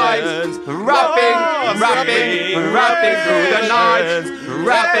through the night. Rapping through the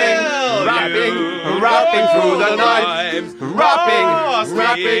night.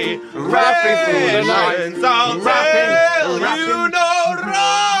 Rapping through the night. You know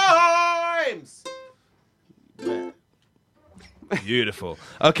rhymes. Beautiful.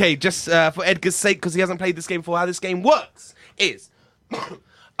 Okay, just for Edgar's sake, because he hasn't played this game before, how this game works is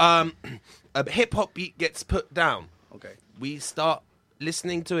a hip hop beat gets put down. Okay. We start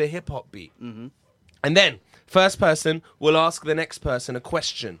listening to a hip hop beat, and then first person will ask the next person a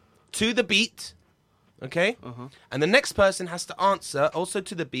question to the beat, okay? And the next person has to answer also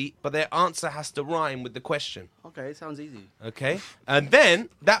to the beat, but their answer has to rhyme with the question. Okay, sounds easy. Okay? And then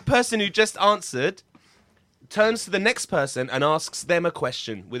that person who just answered turns to the next person and asks them a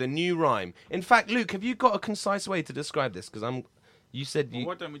question with a new rhyme. In fact, Luke, have you got a concise way to describe this? Because you said you...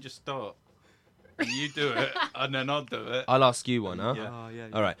 Well, why don't we just start? And you do it, and then I'll do it. I'll ask you one, huh? Yeah.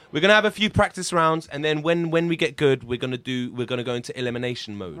 All right. We're gonna have a few practice rounds, and then when we get good, we're gonna go into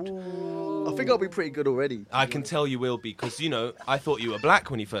elimination mode. I think I'll be pretty good already. I can tell you will be, because I thought you were black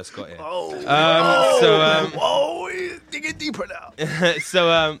when you first got here. Whoa, digging deeper now.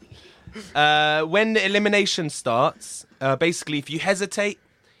 So when the elimination starts, basically, if you hesitate,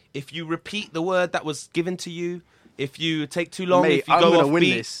 if you repeat the word that was given to you, if you take too long, if you go off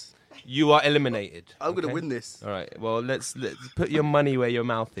beat. This. You are eliminated. I'm going to win this. All right. Well, let's put your money where your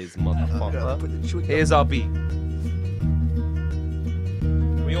mouth is, motherfucker. Here's our beat.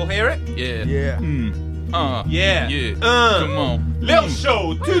 We all hear it? Yeah. Yeah. Yeah. Yeah. Come on. Lil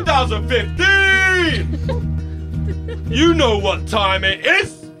Show 2015. You know what time it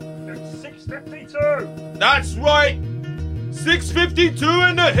is? It's 6:52. That's right. 6:52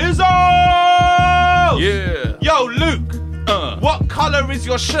 in the hizzle. Yeah. Yo, Luke. What colour is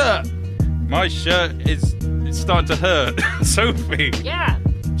your shirt? My shirt it's starting to hurt. Sophie. Yeah.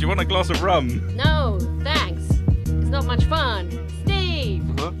 Do you want a glass of rum? No, thanks. It's not much fun. Steve.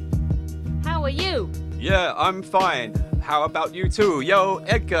 How are you? Yeah, I'm fine. How about you two? Yo,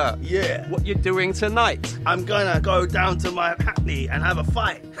 Edgar. Yeah. What you doing tonight? I'm gonna go down to my hackney and have a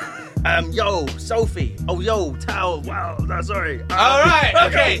fight. Yo, Sophie. Oh, yo, Tao. Wow, no, sorry. All right,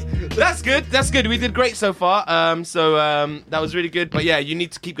 okay. That's good. We did great so far. That was really good. But yeah, you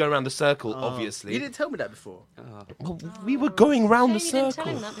need to keep going around the circle, obviously. You didn't tell me that before. Well, we were going round the circle. Didn't tell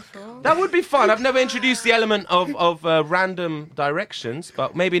him that before. That would be fun. I've never introduced the element of random directions,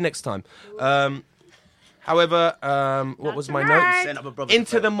 but maybe next time. However, what was my notes?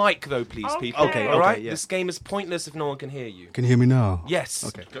 Into the mic, though, please, people. Okay, all right? yeah. This game is pointless if no one can hear you. Can you hear me now? Yes.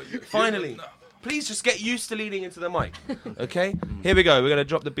 Okay. Finally. Please just get used to leaning into the mic. Okay? Here we go. We're going to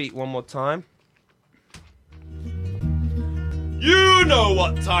drop the beat one more time. You know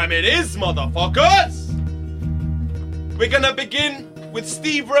what time it is, motherfuckers! We're going to begin with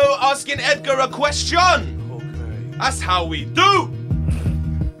Steve Rowe asking Edgar a question. Okay. That's how we do.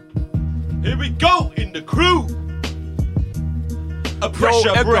 Here we go in the crew. A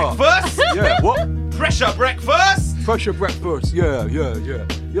pressure breakfast. Yeah, what? Pressure breakfast. Pressure breakfast. Yeah. You're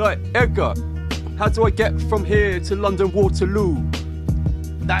like, Edgar, how do I get from here to London Waterloo?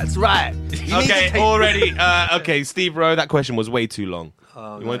 That's right. Okay, already. Okay, Steve Rowe, that question was way too long.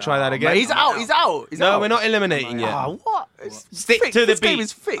 You want to try that again? Mate, he's out. No, we're not eliminating yet. What? Stick to the this beat. game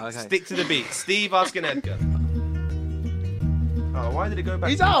is fixed. Okay. Stick to the beat. Steve asking Edgar. Oh, why did it go back?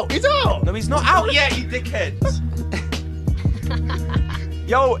 He's out. No, he's not out yet, you dickhead.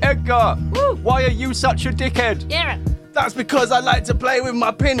 Yo, Edgar, why are you such a dickhead? Yeah. That's because I like to play with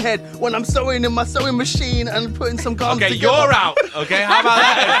my pinhead when I'm sewing in my sewing machine and putting some gums Okay, together. you're out. Okay, how about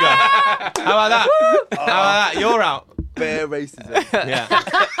that, Edgar? How about that? How about that? You're out. Bear racism. Yeah.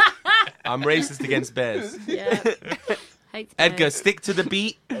 I'm racist against bears. Yeah. Hates Edgar, bears. stick to the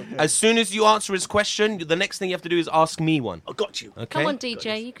beat. Okay. As soon as you answer his question, the next thing you have to do is ask me one. I got you. Okay? Come on,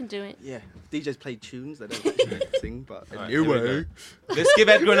 DJ, you can do it. Yeah. DJs play tunes. They don't actually sing, but Right, anyway. Let's give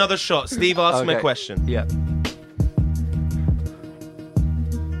Edgar another shot. Steve, ask him a question. Yeah.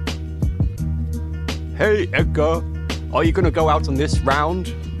 Hey, Edgar, are you going to go out on this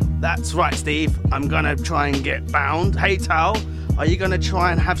round? That's right, Steve. I'm gonna try and get bound. Hey, Tal, are you gonna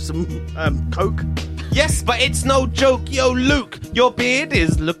try and have some coke? Yes, but it's no joke. Yo, Luke, your beard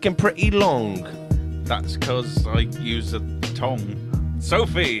is looking pretty long. That's because I use a tongue.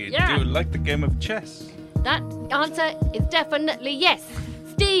 Sophie, Yeah. do you like the game of chess? That answer is definitely yes.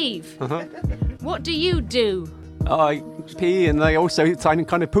 Steve, what do you do? I pee and I also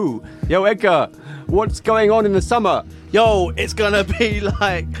kind of poo. Yo, Edgar, what's going on in the summer? Yo, it's gonna be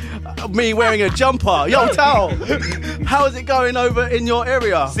like me wearing a jumper. Yo, Tal, how is it going over in your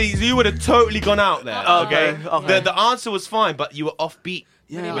area? See, you would have totally gone out there. Okay. Okay. The answer was fine, but you were offbeat.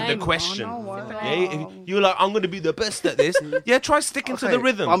 Yeah. With the question. Yeah, you were like, I'm going to be the best at this. Yeah, try sticking to the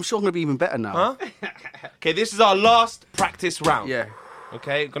rhythm. I'm sure I'm gonna be even better now. Huh? Okay, this is our last practice round. Yeah.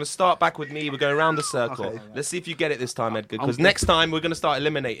 Okay, we're going to start back with me. We're going around the circle. Okay. Let's see if you get it this time, Edgar, because next time we're going to start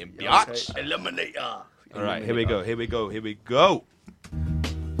eliminating. Biatch. Eliminator. All right, here we go.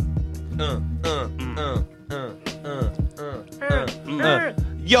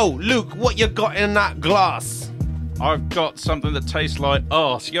 Yo, Luke, what you got in that glass? I've got something that tastes like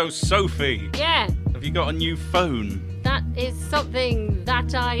arse. Yo, Sophie, Yeah, have you got a new phone? that is something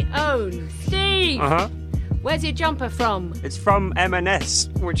that I own. Steve, where's your jumper from? It's from M&S,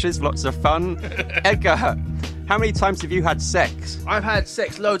 which is lots of fun. Edgar, how many times have you had sex? I've had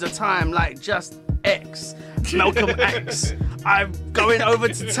sex loads of time, like just X. Malcolm X. I'm going over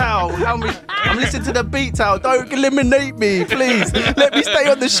to Tal. I'm listening to the beat, Tal. Don't eliminate me, please. Let me stay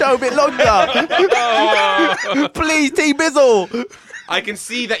on the show a bit longer. Please, T Bizzle. I can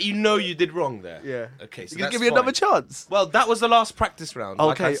see that you know you did wrong there. Yeah. Okay, so You can that's give me another fine. chance. Well, that was the last practice round,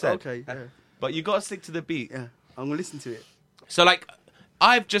 like I Okay, said. okay. Yeah. But you got to stick to the beat. Yeah, I'm gonna listen to it. So, like,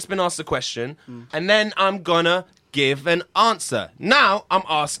 I've just been asked a question, and then I'm gonna give an answer. Now, I'm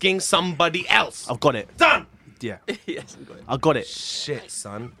asking somebody else. I've got it. Done! Yeah. Yes, I got it. I got it. Shit,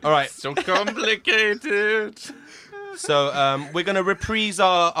 son. All right. So complicated. So, we're going to reprise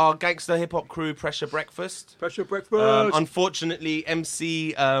our gangster hip-hop crew, Pressure Breakfast. Pressure breakfast. Unfortunately,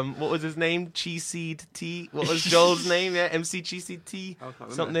 MC, what was his name? Cheeseed T. What was Joel's name? Yeah, MC Cheeseed T.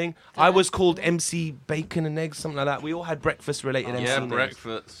 Something. I was called MC Bacon and Eggs, something like that. We all had breakfast-related MC Yeah, names.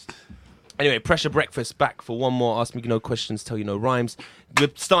 breakfast. Anyway, Pressure Breakfast back for one more Ask Me No Questions, Tell You No Rhymes.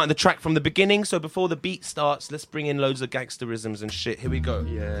 We're starting the track from the beginning, so before the beat starts, let's bring in loads of gangsterisms and shit. Here we go.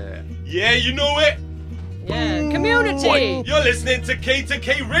 Yeah. Yeah, you know it. Yeah, community. You're listening to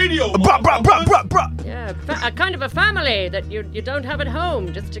K2K Radio. Bruh. Yeah, a kind of a family that you don't have at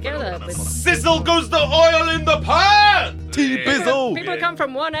home, just together. With Sizzle goes the oil in the pan. T Bizzle. people come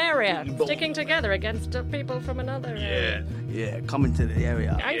from one area, sticking together against people from another. Yeah, coming to the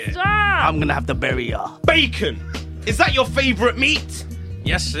area. Gangster! I'm gonna have to bury ya. Bacon. Is that your favourite meat?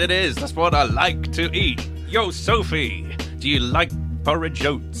 Yes, it is. That's what I like to eat. Yo, Sophie, do you like porridge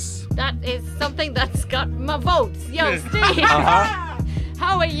oats? That is something that's got my votes. Yo, Steve!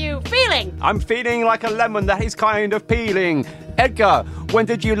 How are you feeling? I'm feeling like a lemon that is kind of peeling. Edgar, when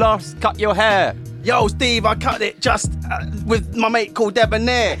did you last cut your hair? Yo, Steve, I cut it just with my mate called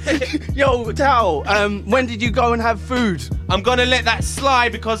Debonair. Yo, Tal, when did you go and have food? I'm gonna let that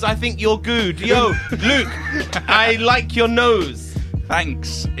slide because I think you're good. Yo, Luke, I like your nose.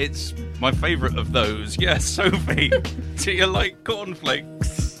 Thanks. It's my favourite of those. Yes, Sophie, do you like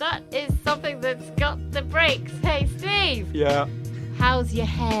cornflakes? That is something that's got the breaks. Hey, Steve! Yeah. How's your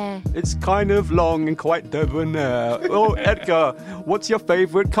hair? It's kind of long and quite debonair. Oh, Edgar, what's your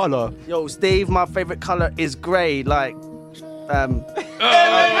favourite colour? Yo, Steve, my favourite colour is grey, like,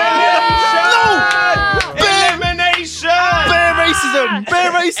 Elimination! Bare racism!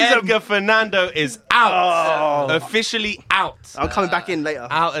 Bare racism! Edgar Fernando is out. Oh. Officially out. I'm coming back in later.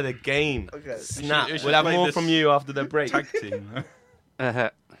 Out of the game. Okay. Snap. You should We'll have play more this from you after the break. Tag team.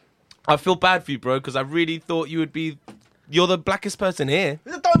 I feel bad for you, bro, because I really thought you would be... You're the blackest person here.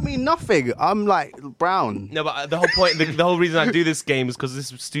 That don't mean nothing. I'm like brown. No, but the whole point, the whole reason I do this game is because this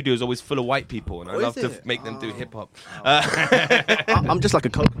studio is always full of white people, and I love to make them do hip hop. I'm just like a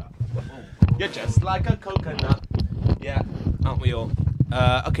coconut. You're just like a coconut. Yeah, aren't we all?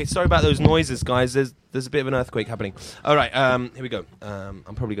 Okay, sorry about those noises, guys. There's a bit of an earthquake happening. All right, here we go.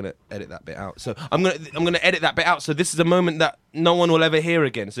 I'm probably gonna edit that bit out. So I'm gonna edit that bit out. So this is a moment that no one will ever hear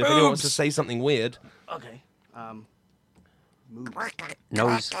again. So if anyone wants to say something weird, Okay.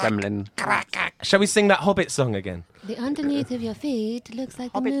 Nose gremlin. shall we sing that Hobbit song again? The underneath of your feet looks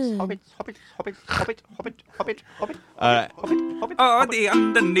like the moon. Oh, the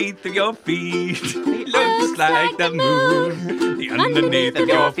underneath of your feet looks like the moon. The underneath of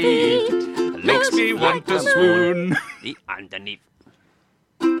your feet makes me want to swoon. The underneath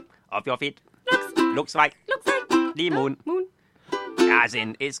of your feet Looks Looks like the moon. As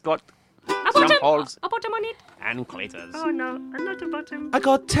in, it's got some holes A bottom on it. and craters. Oh no, not a bottom. I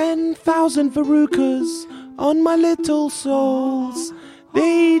got 10,000 verrucas on my little soles.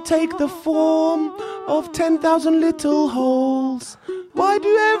 They take the form of 10,000 little holes. Why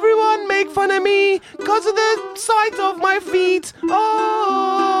do everyone make fun of me? 'Cause of the sight of my feet.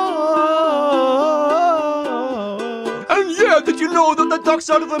 And yeah, did you know that the dark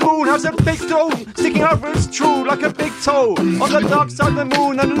side of the moon has a big toe sticking over its true like a big toe? On the dark side of the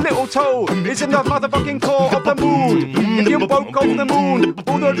moon, and a little toe is in the motherfucking core of the moon. If you woke over the moon,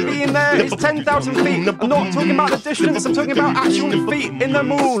 all that would be in there is 10,000 feet. I'm not talking about the distance, I'm talking about actual feet in the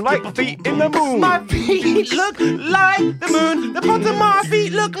moon, like feet in the moon. My feet look like the moon. The bottom of my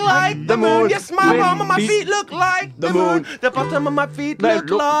feet look like the moon. Yes, my bottom of my feet look like the moon. The bottom of my feet look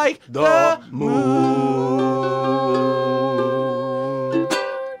like the moon.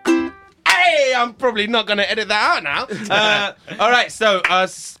 Hey, I'm probably not going to edit that out now. All right, so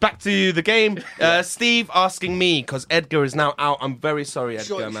back to the game. Steve asking me, because Edgar is now out. I'm very sorry,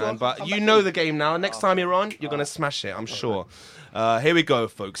 Edgar, man. But you know the game now. Next time you're on, you're going to smash it, I'm sure. Here we go,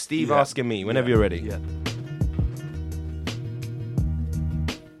 folks. Steve asking me, whenever you're ready.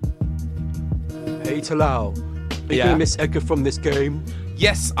 Hey, Talal, are you going to miss Edgar from this game?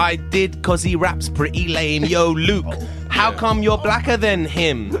 Yes, I did, because he raps pretty lame. Yo, Luke, how come you're blacker than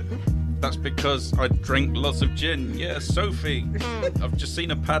him? That's because I drink lots of gin. Yeah, Sophie. I've just seen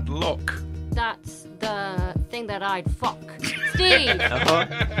a padlock. That's the thing that I'd fuck. Steve,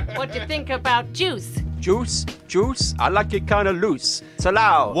 what do you think about juice? Juice? I like it kind of loose.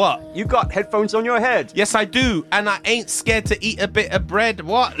 Talal. What? You got headphones on your head. Yes, I do, and I ain't scared to eat a bit of bread.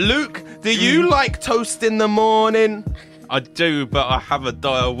 What, Luke? Do you like toast in the morning? I do, but I have a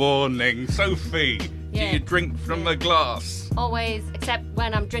dire warning. Sophie, do you drink from the glass? Always, except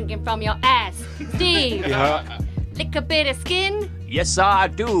when I'm drinking from your ass. Steve, lick a bit of skin? Yes, I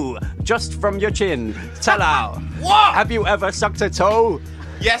do. Just from your chin. Talal. What? Have you ever sucked a toe?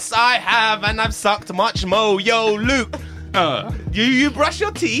 Yes, I have, and I've sucked much more. Yo, Luke, you brush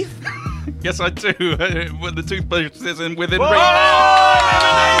your teeth? Yes, I do. When the toothbrush is within reach.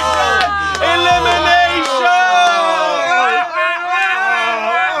 Elimination!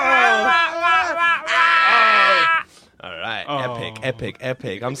 All right,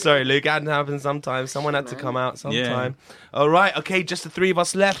 epic. I'm sorry, Luke. That happens sometimes. Someone had to come out sometime. Yeah. All right, okay. Just the three of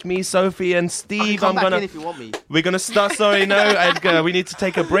us left. Me, Sophie, and Steve. Come back in if you want me. We're gonna start. Sorry, no, Edgar. We need to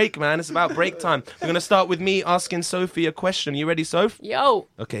take a break, man. It's about break time. We're gonna start with me asking Sophie a question. You ready, Soph? Yo.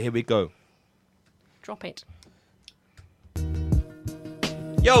 Okay, here we go. Drop it.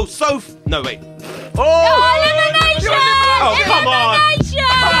 Yo, Soph. No, wait. Elimination! Oh, come on.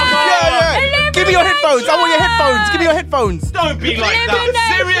 Elimination! Give me your headphones. I want your headphones. Give me your headphones. Don't be like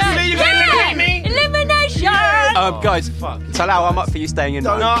that. Seriously, you gonna eliminate me? Elimination! Guys, Talal, I'm up for you staying in.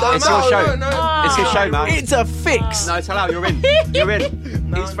 No, it's your show. No. It's your show, man. It's a fix. No, Talal, you're in. You're in.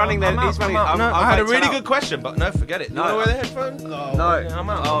 He's running there. He's running. I had a really good question, but no, forget it. No, you want to wear the headphones? No. Yeah, I'm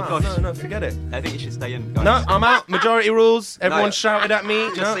out. Oh, gosh. No, forget it. I think you should stay in. Guys. No, I'm out. Majority rules. Everyone shouted at me.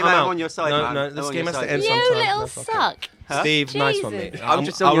 Just no, leave I'm it out. on your side, no, man. No, this I'm game on has your to end You sometime. little No, fuck it. suck. Steve, nice one, mate. I'm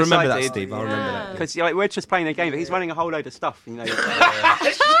just on I'll your remember side, that, dude. Steve. I'll remember that. Because we're just playing a game, but he's running a whole load of stuff. You know.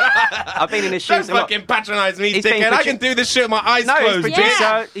 I've been in his shoes. Don't fucking patronise me, He's being dickhead. I can do this shit with my eyes closed. He's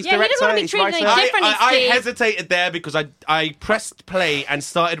producer, he's Yeah, you director, don't want to be he's treated writer. any differently, I Steve. hesitated there because I pressed play and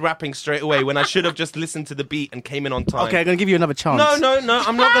started rapping straight away when I should have just listened to the beat and came in on time. Okay, I'm gonna give you another chance. No, I'm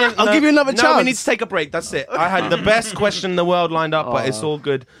not gonna. I'll give you another No, we chance. need to take a break. That's it. I had the best question in the world lined up, but it's all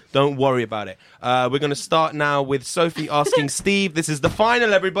good. Don't worry about it. We're gonna start now with Sophie asking Steve. This is the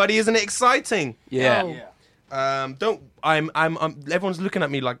final, everybody. Isn't it exciting? Yeah. Everyone's looking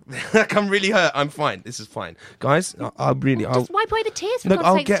at me like I'm really hurt. I'm fine. This is fine, guys. I'll Just wipe away the tears, for look.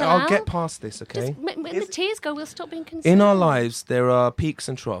 God's sakes, I'll Talal. get past this. Okay. Just when the tears go, we'll stop being concerned. In our lives, there are peaks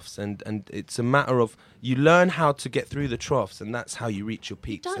and troughs, and it's a matter of you learn how to get through the troughs, and that's how you reach your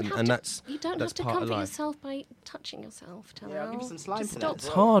peaks, You don't and that's have to part of comfort life. yourself by touching yourself, Talal. Yeah, I'll give you some slime Just for stop. that.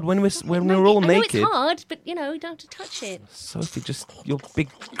 It's hard when we're all I know naked. it's hard, but you know, you don't have to touch it. Sophie, just your big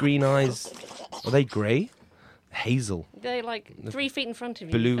green eyes. Are they grey? Hazel. They're like 3 feet in front of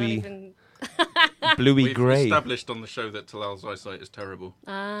you. Bluey. You can't Bluey We've grey. established on the show that Talal's eyesight is terrible.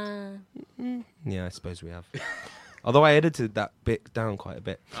 Yeah, I suppose we have. Although I edited that bit down quite a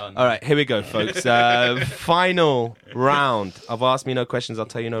bit. Oh, no. All right, here we go, folks. Final round. I've asked me no questions. I'll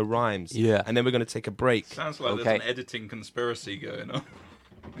tell you no rhymes. Yeah. And then we're going to take a break. Sounds like there's an editing conspiracy going on.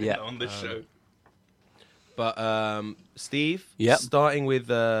 On this show. But Steve, Yep. starting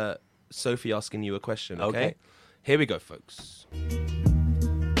with Sophie asking you a question, okay? Okay. Here we go, folks.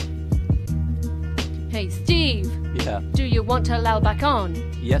 Hey, Steve. Yeah. Do you want to allow back on?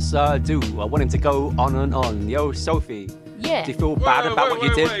 Yes, I do. I want him to go on and on. Yo, Sophie. Yeah. Do you feel bad about what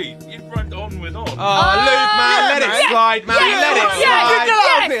you did? Wait. You went on with on. Oh, Luke, man, let it slide, man. Let it slide.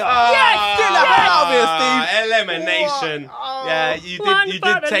 Get out of here. Elimination. Yeah, you did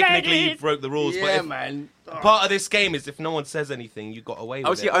technically broke the rules, but if, man. part of this game is if no one says anything, you got away with it.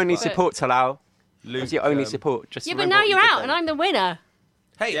 I was your only support, Talal. Luke, I was your only support. Just Yeah, but remember now what you're you did out then. and I'm the winner.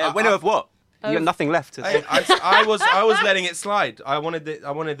 Hey, Yeah, winner of what? You got nothing left to say. I was letting it slide. I wanted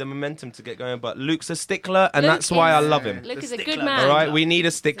the momentum to get going, but Luke's a stickler, and Luke that's why I is- love him. Luke is a good man. All right, we need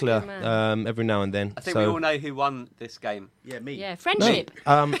a stickler man. every now and then. I think so. we all know who won this game. Yeah, me. Yeah, friendship.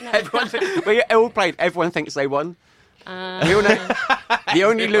 We all played. Everyone thinks they won. We all know. The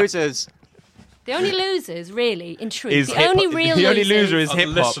only losers. The only losers, really, in truth, Is the hip- only real the only losers loser is hip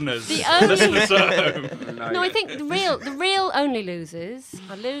hop. Listeners. The only Listeners at home. No, I think the real only losers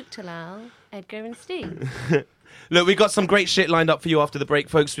are Luke, Talal, Edgar, and Steve. Look, we've got some great shit lined up for you after the break,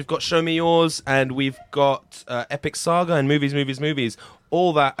 folks. We've got Show Me Yours, and we've got Epic Saga and movies.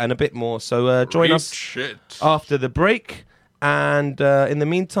 All that and a bit more. So join us after the break. And in the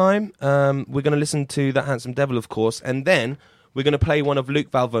meantime, we're going to listen to That Handsome Devil, of course, and then we're going to play one of Luke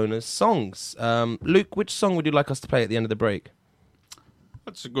Valvona's songs. Luke, which song would you like us to play at the end of the break?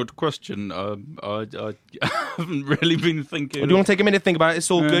 That's a good question. I haven't really been thinking. Well, do you want to take a minute to think about it? It's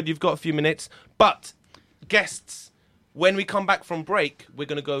all good. You've got a few minutes. But, guests, when we come back from break, we're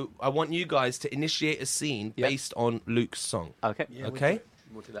going to go... I want you guys to initiate a scene based on Luke's song. Okay. Yeah, okay?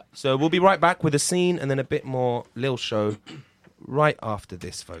 We'll do that. So we'll be right back with a scene and then a bit more Lil Show right after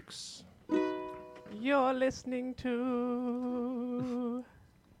this, folks. You're listening to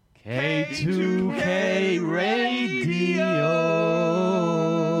K2K Radio.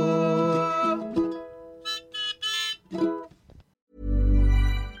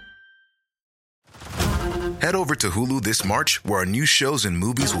 Head over to Hulu this March, where our new shows and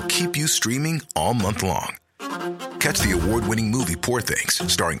movies will keep you streaming all month long. Catch the award-winning movie Poor Things,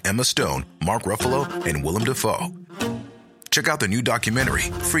 starring Emma Stone, Mark Ruffalo, and Willem Dafoe. Check out the new documentary,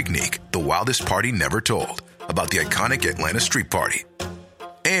 Freaknik, The Wildest Party Never Told, about the iconic Atlanta Street Party.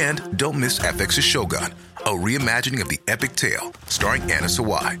 And don't miss FX's Shogun, a reimagining of the epic tale, starring Anna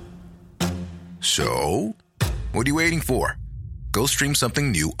Sawai. So, what are you waiting for? Go stream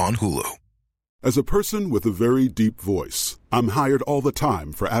something new on Hulu. As a person with a very deep voice, I'm hired all the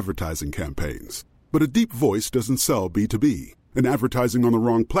time for advertising campaigns. But a deep voice doesn't sell B2B, and advertising on the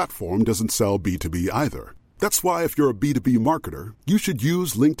wrong platform doesn't sell B2B either. That's why if you're a B2B marketer, you should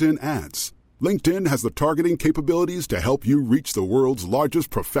use LinkedIn ads. LinkedIn has the targeting capabilities to help you reach the world's largest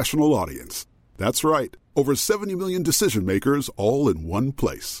professional audience. That's right, over 70 million decision makers all in one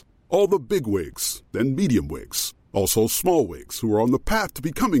place. All the big wigs, then medium wigs, also small wigs who are on the path to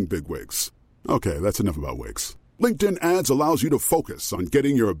becoming big wigs. Okay, that's enough about wigs. LinkedIn ads allows you to focus on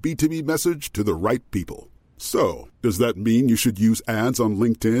getting your B2B message to the right people. So, does that mean you should use ads on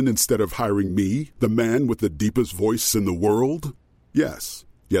LinkedIn instead of hiring me, the man with the deepest voice in the world? Yes.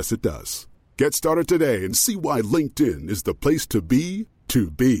 Yes, it does. Get started today and see why LinkedIn is the place to be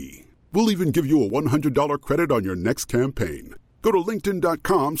to be. We'll even give you a $100 credit on your next campaign. Go to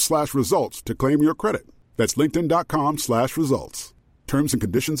linkedin.com/results to claim your credit. That's linkedin.com/results. Terms and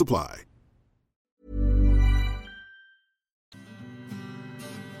conditions apply.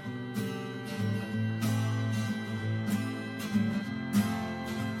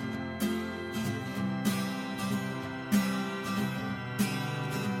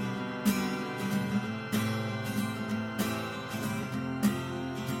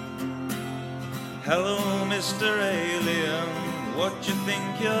 Hello, Mr. Alien, what you think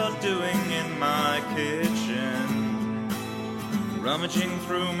you're doing in my kitchen? Rummaging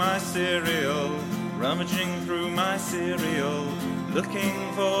through my cereal, looking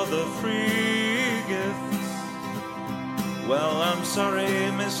for the free gifts. Well, I'm sorry,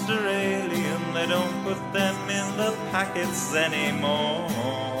 Mr. Alien, they don't put them in the packets anymore.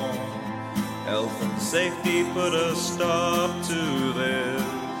 Health and safety put a stop to this.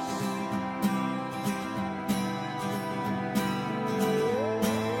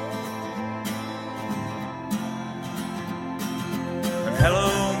 Hello,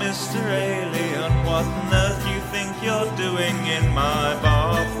 Mr. Alien, what on earth you think you're doing in my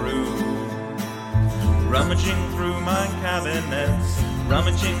bathroom? Rummaging through my cabinets,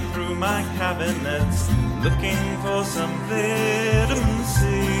 looking for some vitamin C.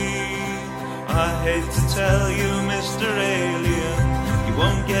 I hate to tell you, Mr. Alien, you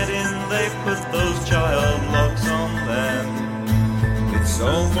won't get in, they put those child locks on them. It's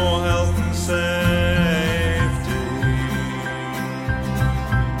all for health and safety.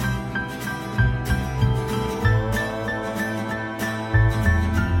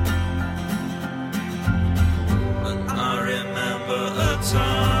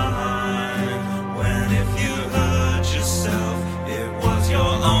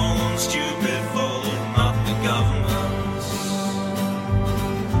 stupid fault, not the government's.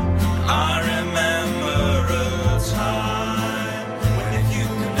 I remember a time when if you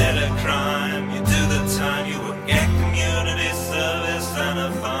commit a crime, you do the time, you would get community service and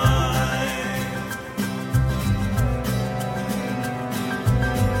a fine.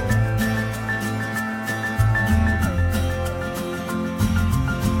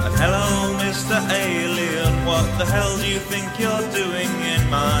 And hello, Mr. Alien, what the hell do you think you're doing in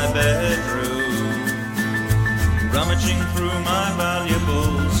my bedroom? Rummaging through my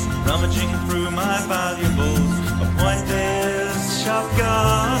valuables, rummaging through my valuables. A point is,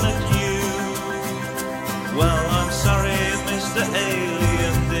 shotgun at you. Well, I'm sorry, Mr.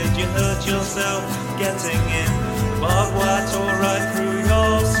 Alien, did you hurt yourself getting in? Barbed wire tore right through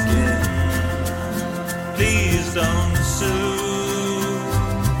your skin. Please don't sue,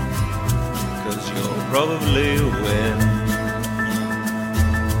 'cause you'll probably win.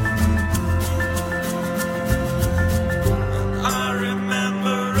 I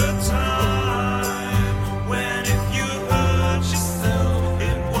remember a time when if you hurt yourself,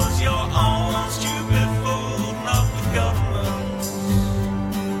 it was your own stupid fault, not the government's.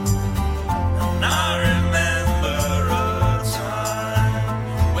 And I remember a time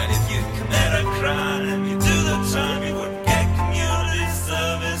when if you commit a crime, you do the time, you would get community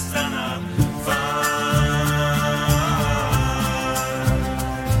service and a fine.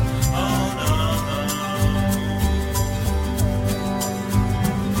 Oh no, no.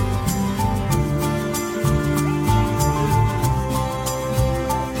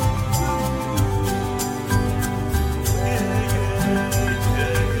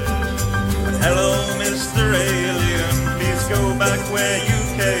 Hello, Mr. Alien, please go back where you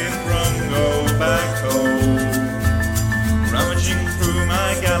came from, go back home. Rummaging through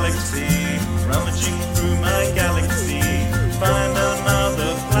my galaxy, rummaging through my galaxy, find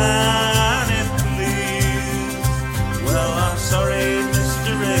another planet, please. Well, I'm sorry,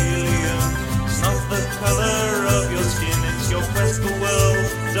 Mr. Alien, it's not the color of your skin, it's your quest for world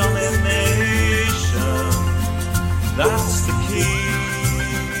domination. That's the key.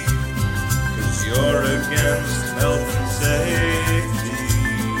 You're against health and safety.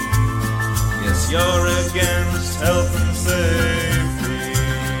 Yes, you're against health and safety.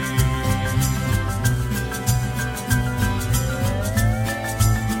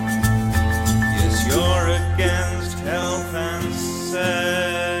 Yes, you're against health and safety.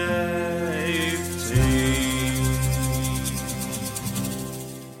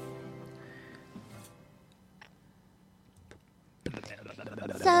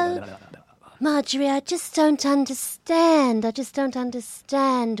 So, Marjorie, I just don't understand. I just don't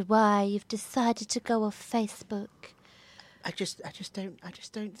understand why you've decided to go off Facebook. I just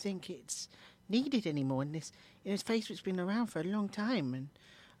don't think it's needed anymore. And Facebook's been around for a long time, and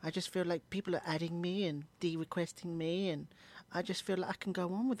I just feel like people are adding me and de-requesting me, and I just feel like I can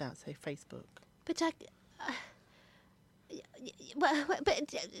go on without, say, Facebook. But but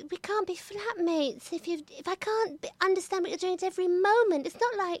we can't be flatmates if I can't understand what you're doing at every moment. It's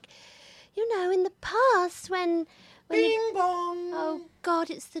not like, in the past when Bing bong. Oh God,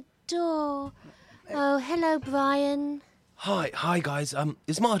 it's the door. Oh, hello, Brian. Hi guys.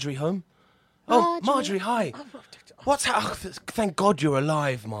 Is Marjorie home? Oh, Marjorie, hi. What's thank God you're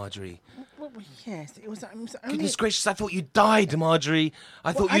alive, Marjorie. Well, yes, it was only... Goodness gracious, I thought you died, Marjorie.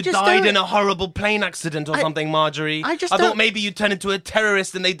 I thought you died in a horrible plane accident or something, Marjorie. I thought maybe you turned into a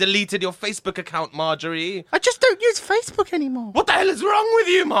terrorist and they deleted your Facebook account, Marjorie. I just don't use Facebook anymore. What the hell is wrong with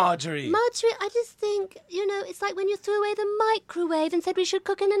you, Marjorie? Marjorie, I just think, it's like when you threw away the microwave and said we should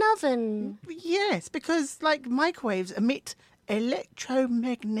cook in an oven. Yes, because, microwaves emit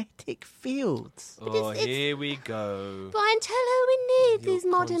electromagnetic fields. Oh, here we go. Brian, tell her we need these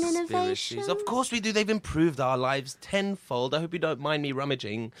modern innovations. Of course we do. They've improved our lives tenfold. I hope you don't mind me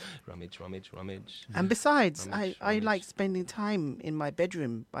rummaging. Rummage. And besides, I like spending time in my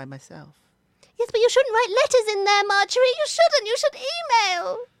bedroom by myself. Yes, but you shouldn't write letters in there, Marjorie. You shouldn't. You should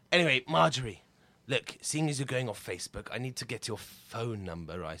email. Anyway, Marjorie, look, seeing as you're going off Facebook, I need to get your phone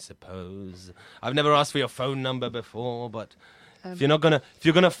number, I suppose. I've never asked for your phone number before, but if you're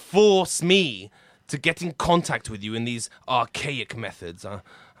gonna force me to get in contact with you in these archaic methods, I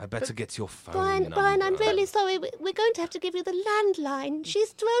better get your phone number. Brian, I'm really sorry. We're going to have to give you the landline. She's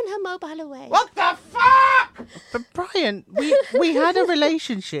thrown her mobile away. What the fuck? But Brian, we had a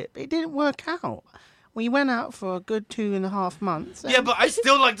relationship. It didn't work out. We went out for a good 2.5 months. Yeah, but I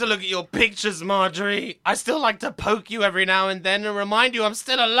still like to look at your pictures, Marjorie. I still like to poke you every now and then and remind you I'm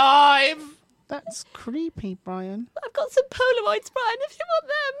still alive. That's creepy, Brian. I've got some Polaroids, Brian, if you want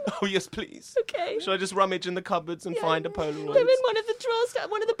them. Oh, yes, please. Okay. Should I just rummage in the cupboards and find a Polaroid? They're in one of the drawers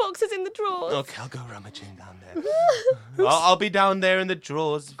one of the boxes in the drawers. Okay, I'll go rummaging down there. I'll be down there in the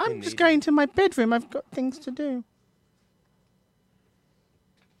drawers. I'm just going to my bedroom. I've got things to do.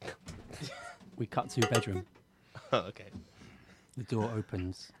 We cut to bedroom. Oh, okay. The door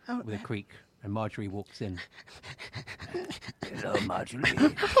opens with a creak, and Marjorie walks in. Hello, Marjorie.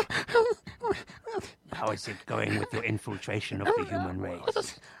 How is it going with your infiltration of the human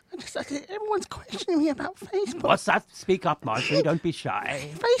race? Everyone's questioning me about Facebook. What's that? Speak up, Marjorie. Don't be shy.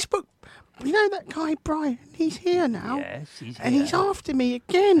 Facebook. You know that guy, Brian? He's here now. Yes, he's here. And he's after me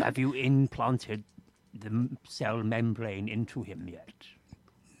again. Have you implanted the cell membrane into him yet,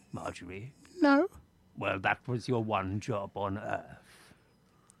 Marjorie? No. Well, that was your one job on Earth.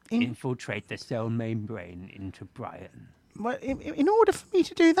 Infiltrate the cell membrane into Brian. Well, in order for me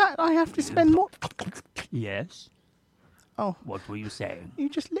to do that, I have to spend more... Yes? Oh. What were you saying? You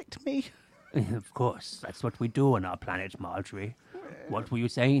just licked me. Of course, that's what we do on our planet, Marjorie. What were you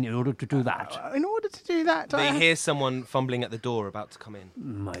saying in order to do that? In order to do that, They hear someone fumbling at the door about to come in.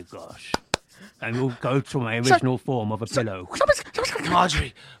 My gosh. And we'll go to my original form of a pillow.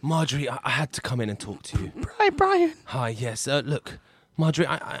 Marjorie, I had to come in and talk to you. Hi, Brian. Hi, yes. Look, Marjorie,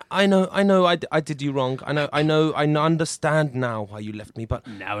 I know I did you wrong. I understand now why you left me, but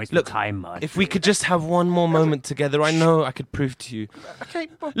now is the time, Marjorie. If we could just have one more moment together, I know I could prove to you. Okay.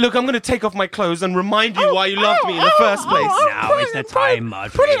 Look, I'm going to take off my clothes and remind you why you loved me in the first place. Now is the time,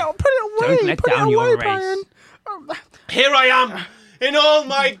 Marjorie. Put it away. Don't let down your race. Here I am, in all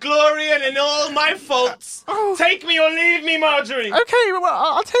my glory and in all my faults. Take me or leave me, Marjorie. Okay, well,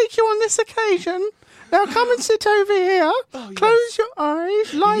 I'll take you on this occasion. Now come and sit over here. Close your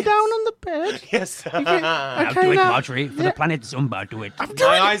eyes. Lie down on the bed. Yes. Now do it, Marjorie. For the planet Zumba, do it.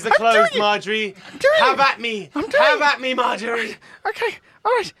 My eyes are closed, Marjorie. Have at me. Have at me, Marjorie. Okay,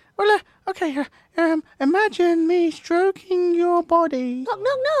 all right. Well, okay. Imagine me stroking your body. Knock,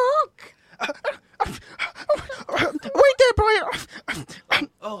 knock, knock. Wait there, Brian.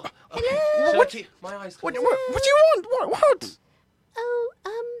 Oh, hello. What? My eyes. What do you want? What? Oh,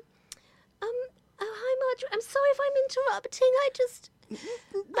 hi, Marjorie. I'm sorry if I'm interrupting. I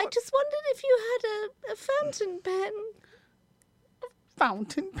just wondered if you had a fountain pen.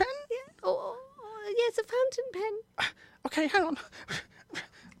 Fountain pen? Yeah. Yes, a fountain pen. Okay, hang on.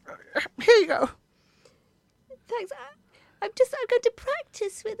 Here you go. Thanks. I'm going to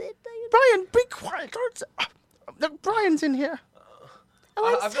practice with it. Brian, be quiet. Look, Brian's in here.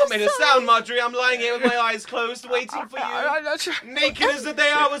 I've not made a sound, Marjorie. I'm lying here with my eyes closed, waiting for you. Naked as the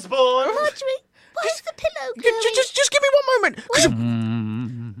day I was born. Marjorie, where's the pillow going? Just give me one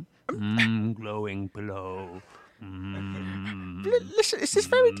moment. Glowing pillow. Listen, this is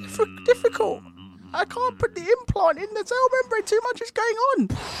very difficult. I can't put the implant in the cell membrane. Too much is going on.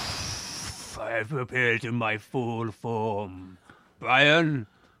 I have appeared in my full form. Brian?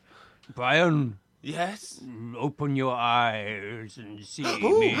 Yes? Open your eyes and see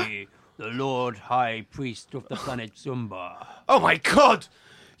me, the Lord High Priest of the planet Zumba. Oh my God!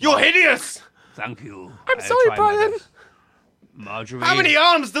 You're hideous! Thank you. I'm sorry, Brian. Marjorie. How many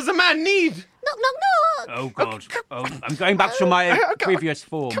arms does a man need? Knock, knock, knock. Oh, God. Oh, I'm going back to my previous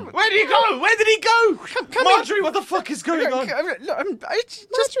form. Where did he go? Where did he go? Marjorie, what the fuck is going on? Marjorie,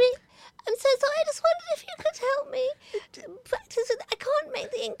 I'm so sorry. I just wondered if you could help me practice with. I can't make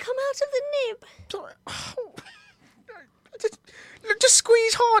the ink come out of the nib. Just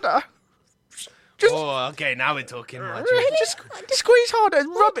squeeze harder. Okay, now we're talking, Marjorie. Really? Just squeeze harder.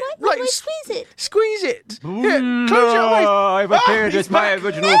 Rub it. Why do I squeeze it? Squeeze it. Here, close your eyes. I've appeared as my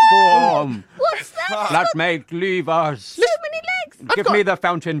original form. What's that? Flatmate, leave us. So many legs. Give me the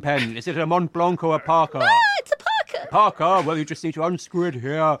fountain pen. Is it a Mont Blanc or a Parker? No, it's a Parker. Parker? Well, you just need to unscrew it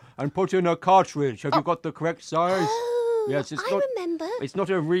here and put in a cartridge. Have you got the correct size? Yes, it's not. Remember. It's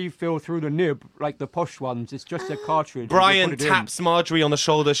not a refill through the nib like the posh ones. It's just a cartridge. Brian taps Marjorie on the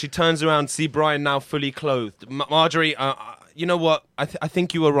shoulder. She turns around to see Brian now fully clothed. Marjorie, you know what? I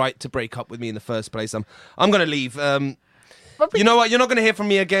think you were right to break up with me in the first place. I'm going to leave. You know what? You're not going to hear from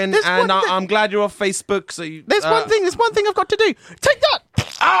me again, and I'm glad you're off Facebook. So There's one thing I've got to do. Take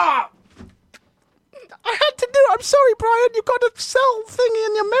that! I had to do it. I'm sorry, Brian. You've got a cell thingy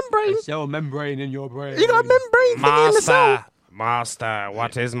in your membrane. A cell membrane in your brain. You got a membrane thingy in the cell. Master,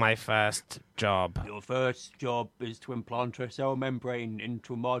 what is my first job? Your first job is to implant a cell membrane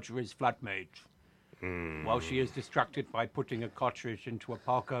into Marjorie's flatmate. While she is distracted by putting a cartridge into a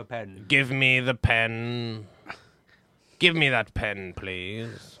Parker pen. Give me the pen. Give me that pen,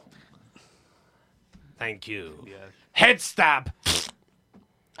 please. Thank you. Yes. Head stab.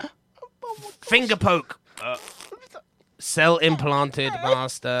 Finger poke. Cell implanted,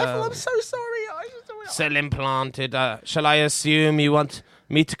 Master. Ethel, I'm so sorry. cell implanted. Shall I assume you want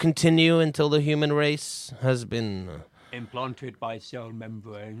me to continue until the human race has been... Implanted by cell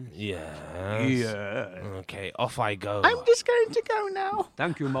membrane. Yes. Yeah. Okay, off I go. I'm just going to go now.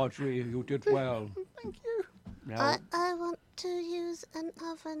 Thank you, Marjorie. You did well. Thank you. Now, I want to use an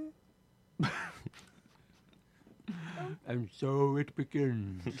oven. and so it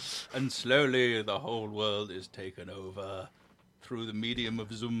begins. And slowly the whole world is taken over through the medium of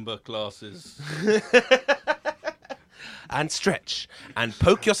Zumba classes. And stretch, and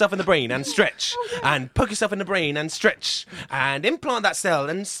poke yourself in the brain, and stretch, and poke yourself in the brain, and stretch, and implant that cell,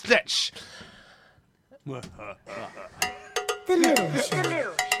 and stretch. The Little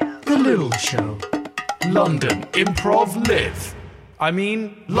Show. The Little Show. London Improv Live. I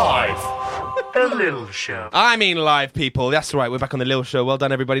mean, live. The Little Show. I mean live, people. That's right, we're back on The Little Show. Well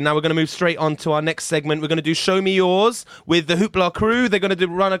done, everybody. Now we're going to move straight on to our next segment. We're going to do Show Me Yours with the Hoopla crew. They're going to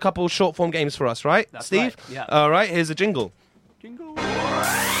run a couple short-form games for us, right, That's Steve? right, yeah. All right, here's a jingle. Jingle.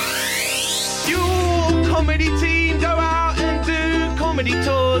 You comedy team, go out and do comedy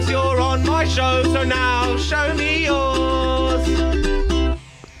tours. You're on my show, so now show me yours.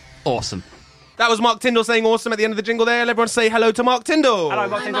 Awesome. That was Mark Tyndall saying awesome at the end of the jingle there. Everyone say hello to Mark Tyndall. Hello,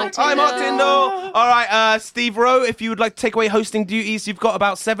 Mark Tyndall. Hi, Mark Tyndall. All right, Steve Rowe, if you would like to take away hosting duties, you've got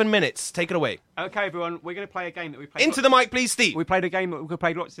about 7 minutes. Take it away. Okay, everyone, we're going to play a game that we played. Into the mic, please, Steve. We played a game that we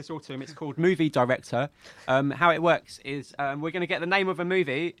played lots this autumn. It's called Movie Director. How it works is we're going to get the name of a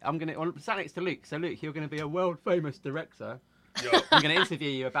movie. I'm going to sat next to Luke. So, Luke, you're going to be a world-famous director. I'm going to interview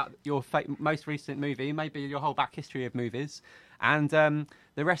you about your most recent movie, maybe your whole back history of movies. And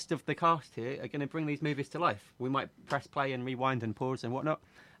the rest of the cast here are going to bring these movies to life. We might press play and rewind and pause and whatnot.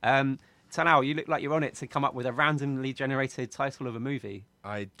 Tanao, you look like you're on it to come up with a randomly generated title of a movie.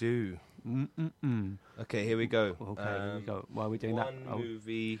 I do. Okay, here we go. Okay, here we go. While we're doing one that,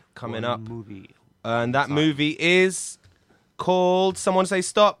 movie coming up. Movie. And that movie is called... Someone say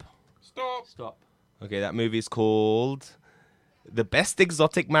stop. Stop. Okay, that movie is called... The Best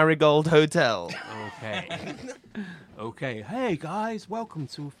Exotic Marigold Hotel. Okay. Okay. Hey, guys. Welcome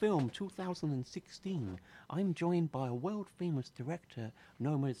to Film 2016. I'm joined by a world-famous director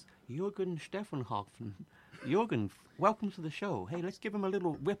known as Jürgen Steffenhofen. Jürgen, welcome to the show. Hey, let's give him a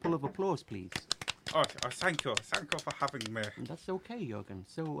little ripple of applause, please. Oh, thank you. Thank you for having me. That's okay, Jürgen.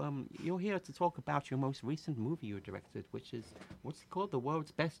 So, you're here to talk about your most recent movie you directed, which is, what's it called? The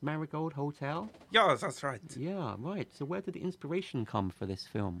World's Best Marigold Hotel? Yeah, that's right. Yeah, right. So where did the inspiration come for this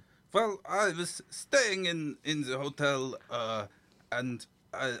film? Well, I was staying in the hotel, and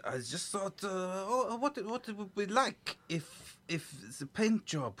I just thought, what it would be like if the paint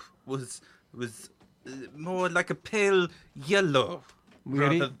job was more like a pale yellow.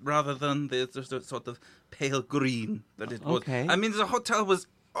 Really? Rather than the sort of pale green that it was. Okay. I mean, the hotel was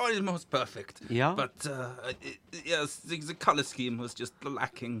almost perfect. Yeah. But yes, the color scheme was just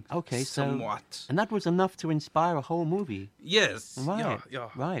lacking. Okay, somewhat. And that was enough to inspire a whole movie. Yes. Right. Yeah.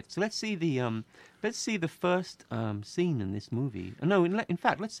 Right. So let's see the first scene in this movie. No, in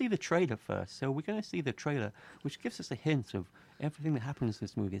fact, let's see the trailer first. So we're going to see the trailer, which gives us a hint of everything that happens in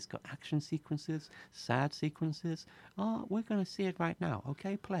this movie. It's got action sequences, sad sequences. We're going to see it right now.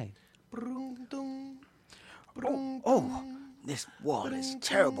 Okay, play. Oh, this wall is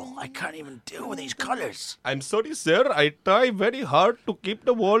terrible. I can't even deal with these colours. I'm sorry, sir. I try very hard to keep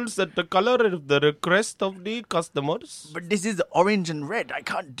the walls at the color of the request of the customers. But this is orange and red. I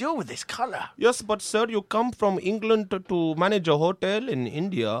can't deal with this colour. Yes, but sir, you come from England to manage a hotel in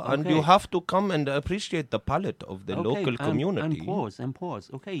India, and you have to come and appreciate the palette of the local community. And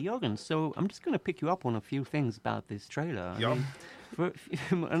pause. Okay, Jürgen, so I'm just going to pick you up on a few things about this trailer. Yeah.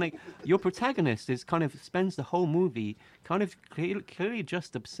 Your protagonist is kind of spends the whole movie kind of clearly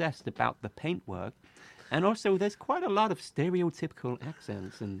just obsessed about the paintwork, and also there's quite a lot of stereotypical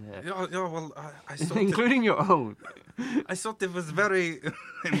accents in there. Yeah. Well, I thought including your own. I thought it was very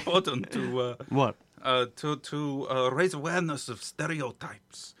important to what? To raise awareness of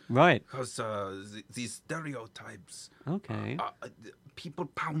stereotypes. Right. Because these stereotypes. Okay. People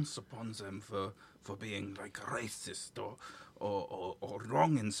pounce upon them for being like racist or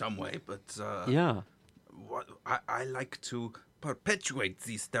wrong in some way, but yeah, what I like to perpetuate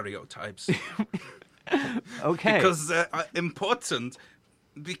these stereotypes. Okay, because they're important,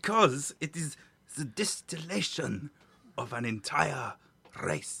 because it is the distillation of an entire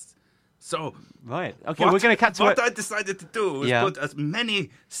race. So right, okay, we're going to cut to what I decided to do was put as many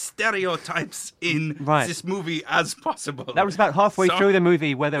stereotypes in this movie as possible. That was about halfway through the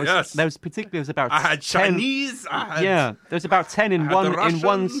movie where there was about I had 10, Chinese. There was about 10 in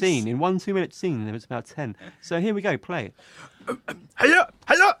one scene, in 1 2-minute scene. There was about 10. So here we go, play. Hello,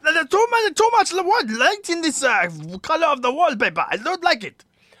 there's too too much light in this color of the wallpaper. I don't like it.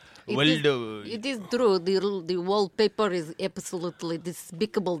 It is true. The wallpaper is absolutely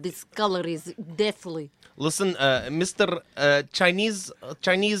despicable. This color is deathly. Listen, Mr. Chinese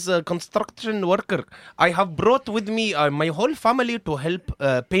construction worker, I have brought with me my whole family to help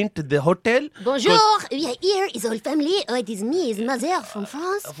paint the hotel. Bonjour. Here is all family. It is me, his mother from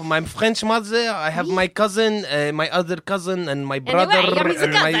France. For my French mother, I have my cousin, my other cousin, and my brother.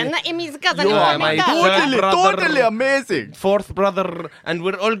 Anyway, my third brother, totally amazing. Fourth brother, and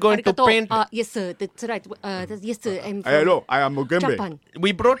we're all going to paint. Yes, sir. That's right. Yes, sir. I'm from Hello, I am Mugembe. Japan.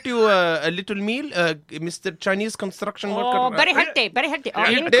 We brought you a little meal, Mr. Chinese construction worker. Oh, very healthy, very healthy. Oh,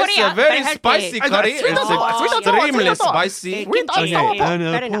 in It is Korea, a very spicy curry. Sweet It's extremely spicy.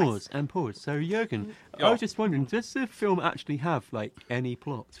 And pause. So, Jürgen, I was just wondering, does the film actually have like any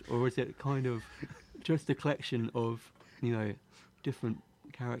plot, or is it kind of just a collection of different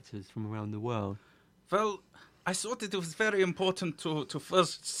characters from around the world? Well, I thought it was very important to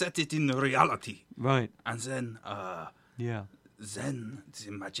first set it in reality. Right. And then, then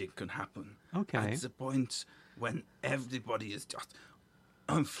the magic can happen. Okay. At the point when everybody is just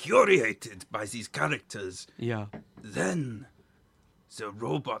infuriated by these characters. Yeah. Then the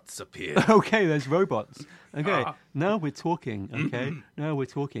robots appear. Okay, there's robots. Okay, now we're talking, okay? Now we're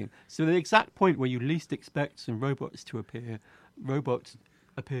talking. So the exact point where you least expect some robots to appear, robots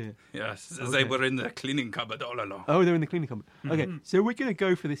appear. Yes, they were in the cleaning cupboard all along. Oh, they're in the cleaning cupboard. Okay, so we're going to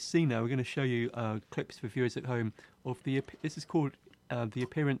go for this scene now. We're going to show you clips for viewers at home of this is called The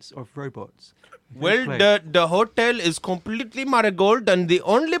Appearance of Robots. Well, the hotel is completely marigold, and the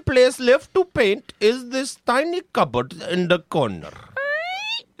only place left to paint is this tiny cupboard in the corner.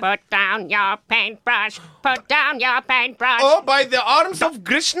 Put down your paintbrush. Put down your paintbrush. Oh, by the arms of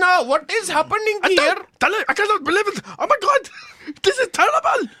Krishna, what is happening here? I cannot believe it. Oh my God, this is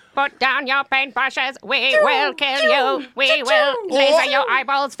terrible. Put down your paintbrushes. We will kill you. We will laser your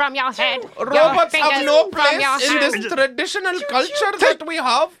eyeballs from your head. Robots your have no from your place in hands. this traditional culture that we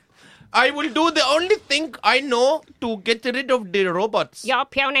have. I will do the only thing I know to get rid of the robots. Your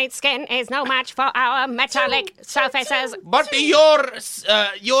punate skin is no match for our metallic surfaces. But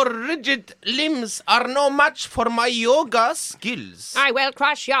your rigid limbs are no match for my yoga skills. I will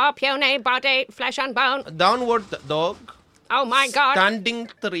crush your puny body, flesh and bone. Downward dog. Oh my God. Standing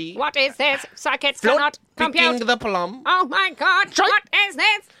tree. What is this? Circuits cannot compute. Picking the plum. Oh my God. What is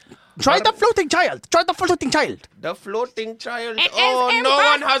this? Try the floating child. Try the floating child. The floating child. It oh, is no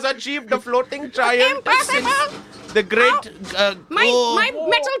one has achieved the floating child. Impossible. The great. My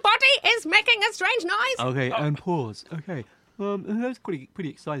metal body is making a strange noise. Okay, and pause. Okay. That was pretty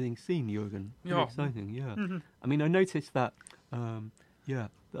exciting scene, Jürgen. Yeah. Exciting, yeah. I mean, I noticed that, there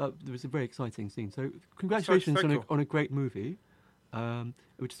was a very exciting scene. So, congratulations on a great movie.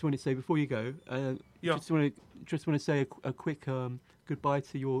 We just want to say before you go, just want to say a quick goodbye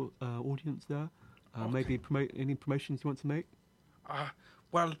to your audience there. Maybe any promotions you want to make.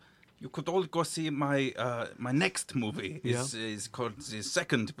 Well, you could all go see my my next movie. Is called The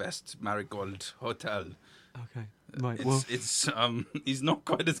Second Best Marigold Hotel. Okay, right. It's not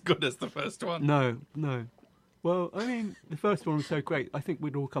quite as good as the first one. No. Well, I mean, the first one was so great. I think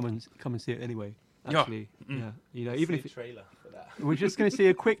we'd all come and see it anyway. Actually, yeah. Even if trailer for that. We're just going to see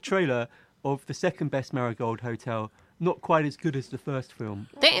a quick trailer of The Second Best Marigold Hotel. Not quite as good as the first film.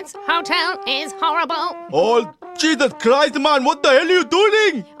 This hotel is horrible. Oh, Jesus Christ, man, what the hell are you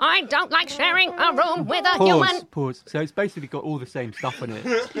doing? I don't like sharing a room with a human. Pause. So it's basically got all the same stuff in it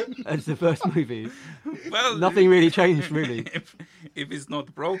as the first movie. Well, nothing really changed, really. If it's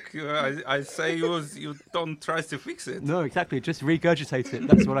not broke, I say you don't try to fix it. No, exactly. Just regurgitate it.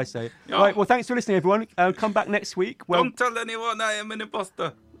 That's what I say. Yeah. All right, well, thanks for listening, everyone. Come back next week. Well, don't tell anyone I am an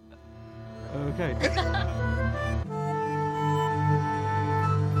imposter. Okay.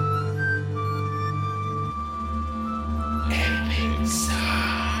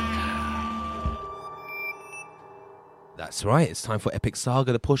 That's right, it's time for Epic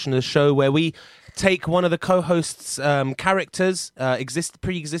Saga, the portion of the show where we take one of the co-hosts' characters,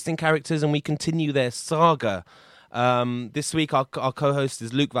 pre-existing characters, and we continue their saga. This week, our co-host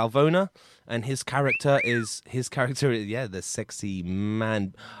is Luke Valvona, and his character is the sexy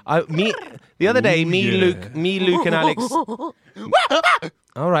man. The other day, Luke, and Alex.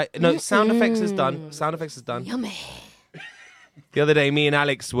 All right, no, sound effects is done. Yummy. The other day, me and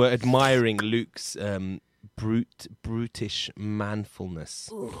Alex were admiring Luke's brutish manfulness.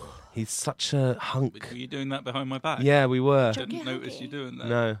 Ooh. He's such a hunk. Were you doing that behind my back? Yeah, we were. I didn't notice you doing that.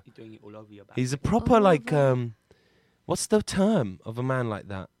 No. You're doing it all over your back. He's a proper, what's the term of a man like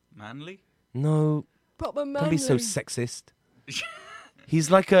that? Manly? No. Proper manly. Don't be so sexist. He's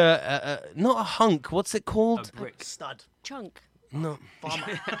like a not a hunk. What's it called? A brick. Stud. Chunk. No.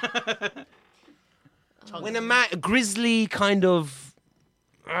 Farmer. When a grizzly kind of.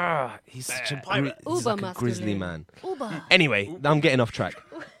 He's such a, he's like a grizzly man. Uber. Anyway, I'm getting off track.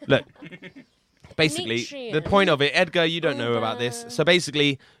 Look. Basically, the point of it, Edgar, you don't know about this. So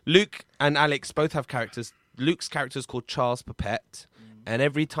basically, Luke and Alex both have characters. Luke's character is called Charles Pipette. And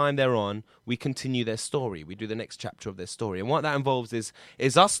every time they're on, we continue their story. We do the next chapter of their story. And what that involves is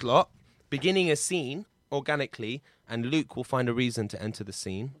us lot beginning a scene organically, and Luke will find a reason to enter the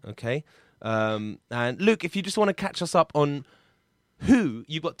scene, okay? And Luke, if you just want to catch us up on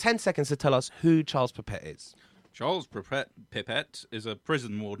you've got 10 seconds to tell us who Charles Pipette is. Charles Pipette is a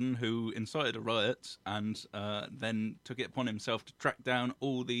prison warden who incited a riot and then took it upon himself to track down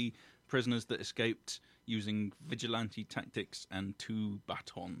all the prisoners that escaped using vigilante tactics and 2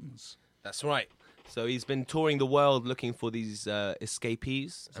 batons. That's right. So he's been touring the world looking for these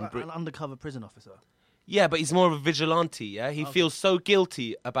escapees. It's like an undercover prison officer. Yeah, but he's more of a vigilante, yeah? He feels so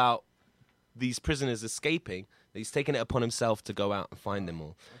guilty about these prisoners escaping that he's taken it upon himself to go out and find them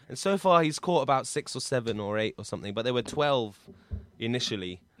all. And so far he's caught about 6 or 7 or 8 or something, but there were 12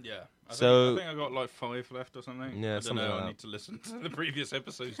 initially. Yeah. I So think I got like 5 left or something. Yeah, I don't something know. like I that. need to listen to the previous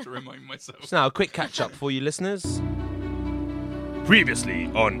episodes to remind myself. So now a quick catch up for you listeners. Previously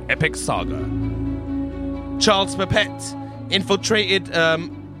on Epic Saga. Charles Pipette infiltrated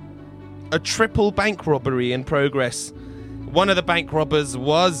a triple bank robbery in progress. One of the bank robbers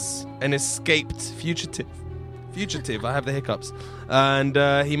was an escaped fugitive. I have the hiccups. And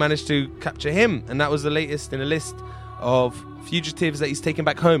he managed to capture him. And that was the latest in a list of fugitives that he's taken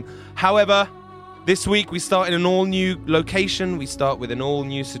back home. However, this week we start in an all-new location. We start with an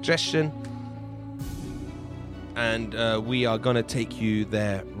all-new suggestion. And we are going to take you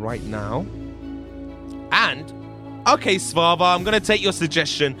there right now. And, okay, Svava, I'm going to take your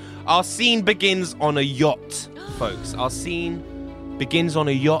suggestion. Our scene begins on a yacht, folks. Our scene begins on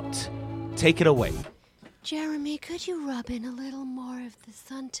a yacht. Take it away. Jeremy, could you rub in a little more of the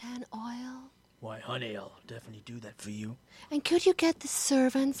suntan oil? Why, honey, I'll definitely do that for you. And could you get the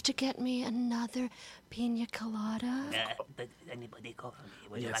servants to get me another pina colada? Did anybody call for me?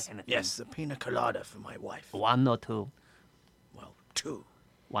 Would you like anything? Yes, a pina colada for my wife. 1 or 2? Well, 2.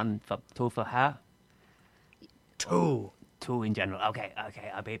 2 for her? 2. 2 in general. Okay,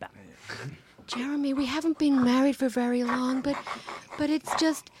 I'll be back. Jeremy, we haven't been married for very long, but it's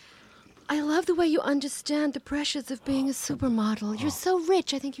just... I love the way you understand the pressures of being a supermodel. You're so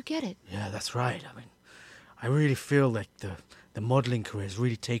rich, I think you get it. Yeah, that's right. I mean, I really feel like the modelling career has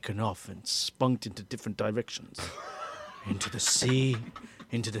really taken off and spunked into different directions. Into the sea,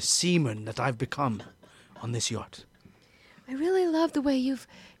 into the seaman that I've become on this yacht. I really love the way you've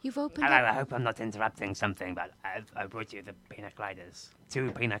opened Hello, up. I hope I'm not interrupting something, but I brought you the pina coladas.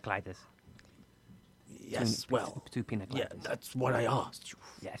 2 pina coladas. Yes, well, 2 pina coladas. Yeah, that's what I asked you.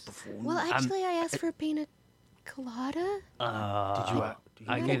 Yes. Well, actually, I asked for a pina colada. Did you? I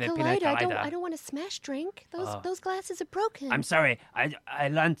Pina gave the pina colada. colada. I don't want a smash drink. Those glasses are broken. I'm sorry. I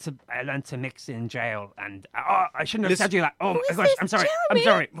learned to mix in jail, and I shouldn't have said you that. Oh my gosh, I'm sorry. I'm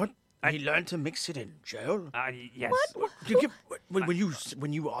sorry. What? He learned to mix it in jail? Yes.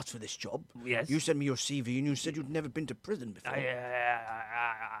 When you asked for this job, yes, you sent me your CV and you said you'd never been to prison before.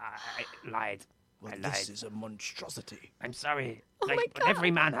 I lied. Well, I lied. this is a monstrosity. I'm sorry. Oh my God.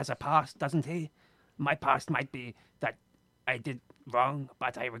 Every man has a past, doesn't he? My past might be that I did wrong,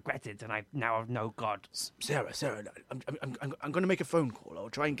 but I regret it, and I now know God. Sarah, I'm going to make a phone call. I'll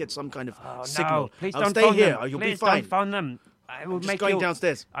try and get some kind of Oh, signal. no, please I'll don't stay phone here. them. You'll Please be fine. don't phone them. I will I'm just make going you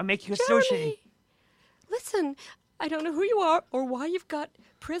downstairs. I'll make you a Jeremy, sushi. Listen, I don't know who you are or why you've got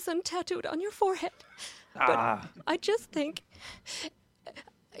prison tattooed on your forehead, but I just think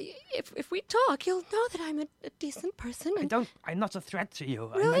if we talk, you'll know that I'm a decent person. And I'm not a threat to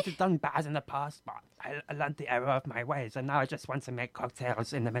you. Really? I might have done bad in the past, but I learned the error of my ways, and now I just want to make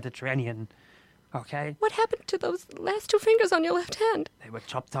cocktails in the Mediterranean. Okay? What happened to those last 2 fingers on your left hand? They were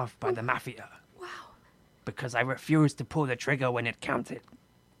chopped off by the mafia. Wow. Because I refused to pull the trigger when it counted.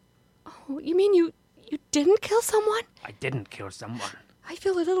 Oh, you mean you didn't kill someone? I didn't kill someone. I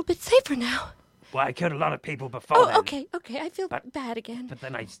feel a little bit safer now. Well, I killed a lot of people before then. Okay, I feel bad again. But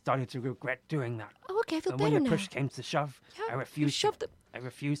then I started to regret doing that. Oh, okay, I feel and better when now. the push came to shove, Yeah, I refused. you shoved I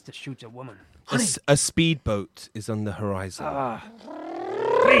refused to shoot a woman. A speedboat is on the horizon.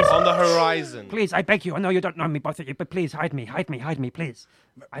 Please, on the horizon. Please, I beg you. I know you don't know me, both of you, but please hide me, please.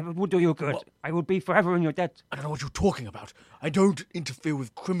 I will do you good. I will be forever in your debt. I don't know what you're talking about. I don't interfere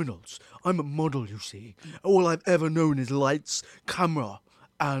with criminals. I'm a model, you see. All I've ever known is lights, camera,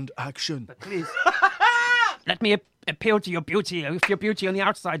 and action. But please. Let me appeal to your beauty. If you're beauty on the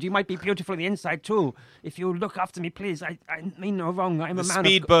outside, you might be beautiful on the inside too. If you look after me, please. I mean no wrong. I'm a man.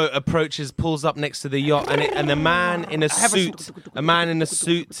 Speedboat approaches, pulls up next to the yacht, and the man in a suit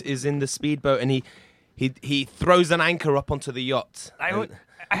is in the speedboat, and he throws an anchor up onto the yacht. I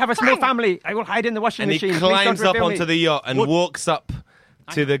have a small family. I will hide in the washing machine. And he climbs up onto the yacht and walks up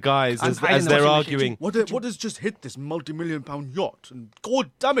to the guys as they're arguing. What has just hit this multi-million-pound yacht and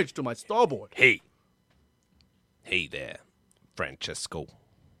caused damage to my starboard? Hey there, Francesco.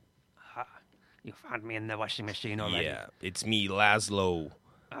 You found me in the washing machine already. Yeah, it's me, Laszlo.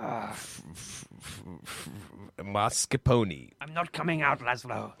 Mascarpone. I'm not coming out,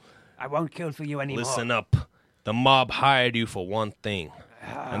 Laszlo. I won't kill for you anymore. Listen up. The mob hired you for one thing,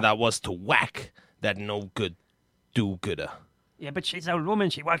 and that was to whack that no-good do-gooder. Yeah, but she's an old woman.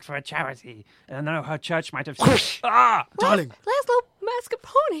 She worked for a charity. And I know her church might have... Darling. Laszlo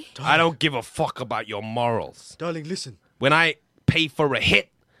Mascarpone. I don't give a fuck about your morals. Darling, listen. When I pay for a hit,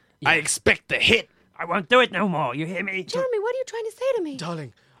 I expect a hit. I won't do it no more. You hear me? Jeremy, what are you trying to say to me?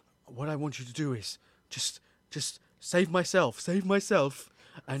 Darling, what I want you to do is just save myself.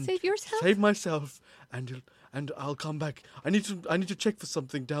 And save yourself? Save myself, and I'll come back. I need to check for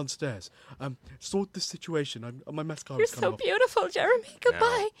something downstairs. Sort this situation. My mascara's You're coming so beautiful, Jeremy.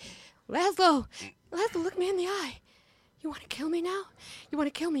 Goodbye. Laszlo, look me in the eye. You want to kill me now? You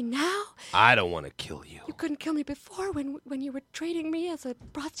want to kill me now? I don't want to kill you. You couldn't kill me before when you were treating me as a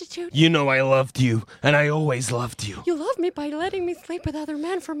prostitute. You know I loved you, and I always loved you. You loved me by letting me sleep with other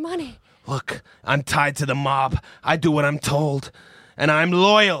men for money. Look, I'm tied to the mob. I do what I'm told, and I'm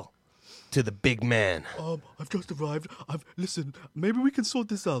loyal to the big man. I've just arrived. Listen, maybe we can sort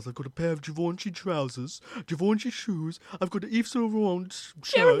this out. I've got a pair of Givenchy trousers, Givenchy shoes. I've got an Yves Saint Laurent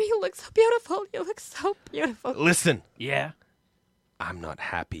shirt. Jeremy, you look so beautiful. You look so beautiful. Listen. Yeah? I'm not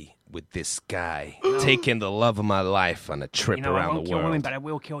happy with this guy taking the love of my life on a trip around the world. I won't kill women, but I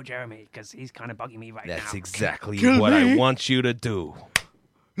will kill Jeremy because he's kind of bugging me right now. That's exactly Kill what me? I want you to do.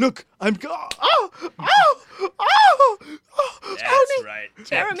 Look, I'm... That's right.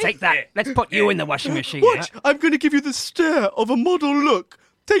 Jeremy. Take that. Let's put you in the washing machine. Watch, I'm going to give you the stare of a model look.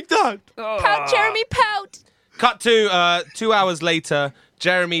 Take that. Pout, Jeremy, pout. Cut to 2 hours later.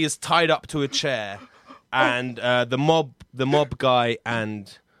 Jeremy is tied up to a chair, and the mob guy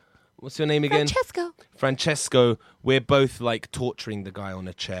and what's your name again? Francesco. We're both like torturing the guy on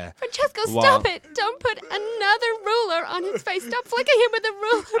a chair. Francesco, stop it! Don't put another ruler on his face. Stop flicking him with a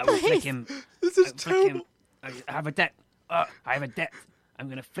ruler, I will please. flick him. This is terrible. I have a debt. I have a debt. I'm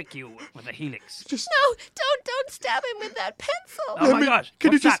going to flick you with a helix. No, don't stab him with that pencil. Oh my gosh.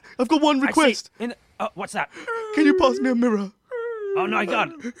 Can you What's just... that? I've got one request. What's that? Can you pass me a mirror? Oh my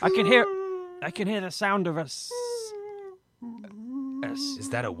God. I can hear the sound of Is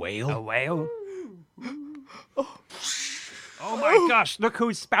that a whale? A whale? Oh my gosh, look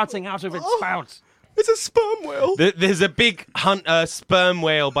who's spouting out of its spout. It's a sperm whale. There's a big sperm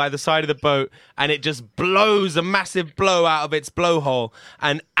whale by the side of the boat, and it just blows a massive blow out of its blowhole,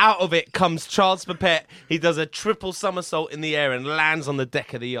 and out of it comes Charles Pipette. He does a triple somersault in the air and lands on the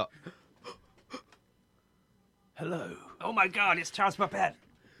deck of the yacht. Hello. Oh my God, it's Charles Pipette.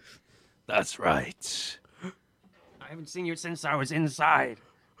 That's right. I haven't seen you since I was inside.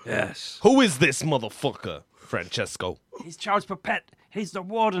 Yes. Who is this motherfucker, Francesco? He's Charles Pipette. He's the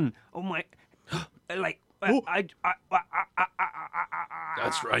warden. Oh my... That's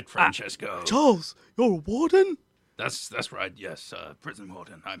right, Francesco. Charles, you're a warden? That's right, yes, prison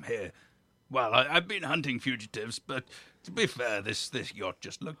warden. I'm here. Well, I've been hunting fugitives, but to be fair, this yacht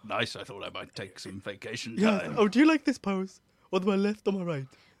just looked nice. I thought I might take some vacation time. Oh, do you like this pose? On my left or my right?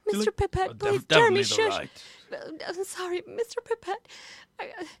 Mr. Pipette, please, definitely Jeremy, the shush. right. I'm sorry, Mr. Pipette.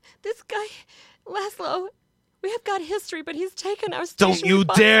 This guy, Laszlo, we have got history, but he's taken our station. Don't you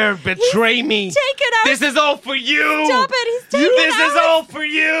dare betray me! Taken our... This is all for you! Stop it! He's taken This is all for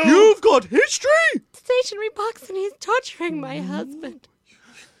you! You've got history! Stationary box, and he's torturing my husband.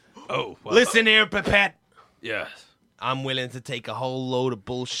 Oh, well, Listen here, Pipette. Yes. I'm willing to take a whole load of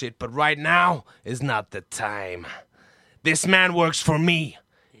bullshit, but right now is not the time. This man works for me,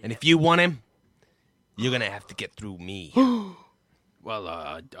 and if you want him, you're gonna have to get through me. Well,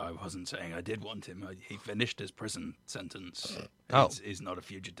 I wasn't saying I did want him. He finished his prison sentence. He's not a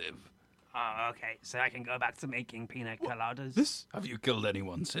fugitive. Oh, okay. So I can go back to making pina coladas? Have you killed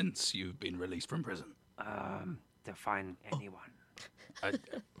anyone since you've been released from prison? Define anyone.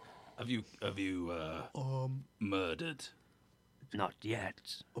 Have you murdered? Not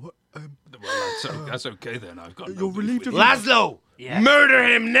yet. Well, that's okay then. I've got You're relieved of... Laszlo! Yeah. Murder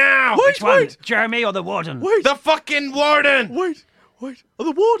him now! Which one? Jeremy or the warden? Wait! The fucking warden! Wait! Oh,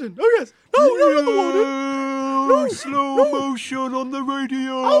 the warden! Oh, yes! No, not the warden! No, slow motion on the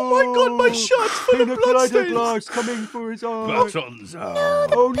radio. Oh my God, my shirt's full of bloodstains. Glass coming for his eye. Batons.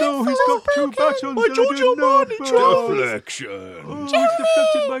 Oh no, he's got two batons. My Giorgio Armani Deflection. Oh, he's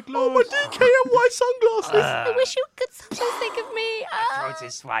deflected my glass. Oh, my DKNY sunglasses. I wish you could sometimes think of me. My throat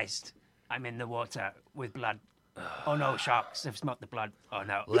is sliced. I'm in the water with blood. Oh no, sharks have smelt the blood. Oh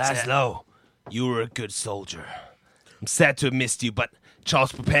no. Laszlo, you were a good soldier. I'm sad to have missed you, but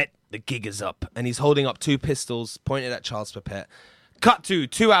Charles Pipette, the gig is up. And he's holding up two pistols pointed at Charles Pipette. Cut to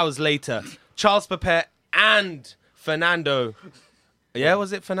 2 hours later, Charles Pipette and Fernando. Yeah,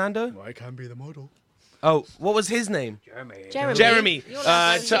 was it Fernando? Well, I can be the model. Oh, what was his name? Jeremy. Jeremy.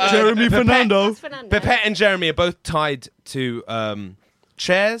 Jeremy Fernando. Pipette and Jeremy are both tied to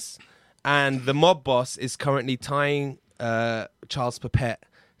chairs, and the mob boss is currently tying Charles Pipette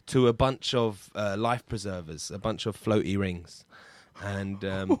to a bunch of life preservers, a bunch of floaty rings. And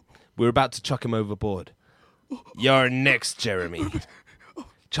we're about to chuck him overboard. You're next, Jeremy.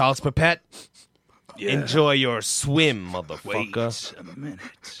 Charles Pipette, enjoy your swim, motherfucker. Wait a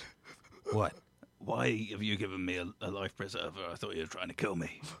minute. What? Why have you given me a life preserver? I thought you were trying to kill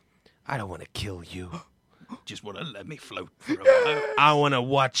me. I don't want to kill you. Just want to let me float for a while. I want to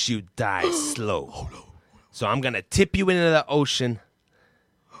watch you die slow. So I'm going to tip you into the ocean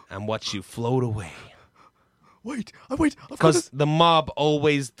and watch you float away. Wait. Because the mob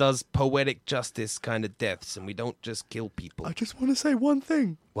always does poetic justice kind of deaths, and we don't just kill people. I just want to say one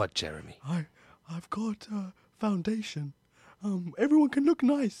thing. What, Jeremy? I've got foundation. Everyone can look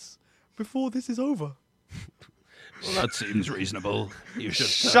nice before this is over. Well, that seems reasonable. You should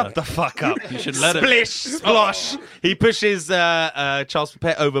shut the fuck up. You should let Splish, splosh. He pushes Charles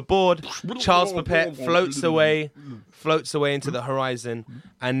Pipette overboard. Charles Pipette floats away into the horizon,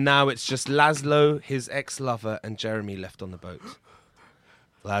 and now it's just Laszlo, his ex-lover, and Jeremy left on the boat.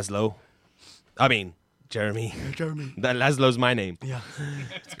 Jeremy. Yeah, Jeremy. That Laszlo's my name. Yeah,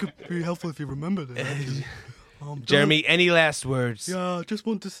 it's good. Be helpful if you remember that. Jeremy, any last words? Yeah, I just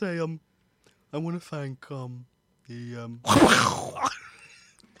want to say I want to thank the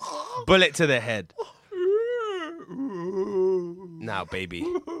bullet to the head. Now, baby.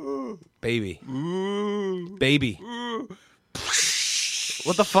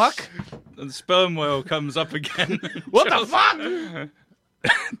 What the fuck? And the sperm whale comes up again. What the fuck?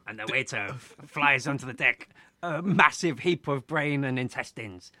 And the waiter flies onto the deck, a massive heap of brain and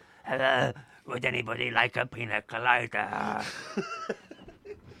intestines. Hello, would anybody like a pina colada?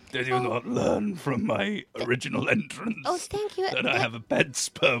 Did you not learn from my original entrance? Oh, thank you. That I have a pet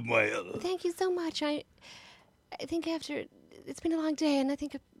sperm whale. Thank you so much. I think it's been a long day, and I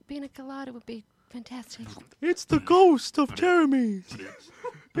think a pina colada would be fantastic. It's the ghost of Jeremy.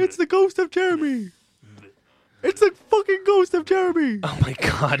 It's the ghost of Jeremy. It's the fucking ghost of Jeremy. Oh my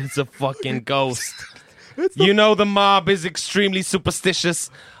God, it's a fucking ghost. You know the mob is extremely superstitious.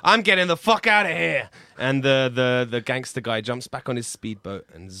 I'm getting the fuck out of here. And the gangster guy jumps back on his speedboat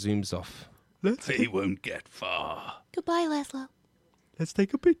and zooms off. He won't get far. Goodbye, Laszlo. Let's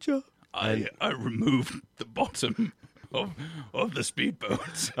take a picture. I removed the bottom of the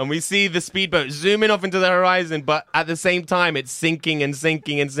speedboat. And we see the speedboat zooming off into the horizon, but at the same time it's sinking and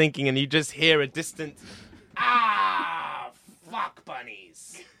sinking and sinking, and you just hear a distant fuck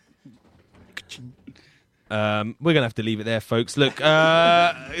bunnies. We're going to have to leave it there, folks. Look,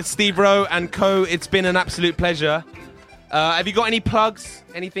 Steve Rowe and co, it's been an absolute pleasure. Have you got any plugs?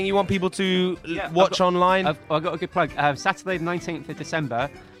 Anything you want people to watch online? I've got a good plug. Saturday the 19th of December,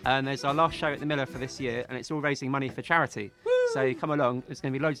 and there's our last show at the Miller for this year, and it's all raising money for charity. Woo! So come along. There's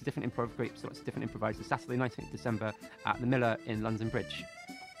going to be loads of different improv groups, lots of different improvisers. Saturday 19th December at the Miller in London Bridge.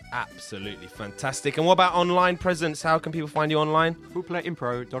 Absolutely fantastic. And what about online presence? How can people find you online?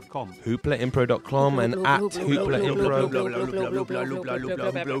 HooplaImpro.com. HooplaImpro.com and at HooplaImpro.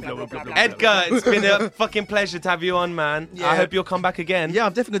 Edgar, it's been a fucking pleasure to have you on, man. Yeah. I hope you'll come back again. Yeah,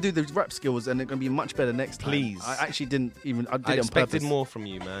 I'm definitely going to do the rap skills, and they're going to be much better next time. Please. I actually didn't even... I expected it on purpose. more from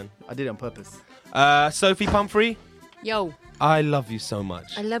you, man. I did it on purpose. Sophie Pumphrey? Yo. I love you so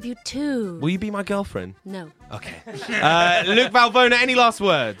much. I love you too. Will you be my girlfriend? No. Okay. Luke Valvona, any last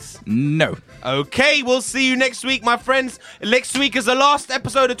words? No. Okay, we'll see you next week, my friends. Next week is the last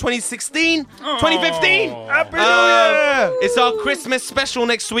episode of 2016. 2015. Happy New Year! It's our Christmas special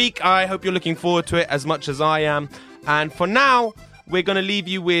next week. I hope you're looking forward to it as much as I am. And for now, we're going to leave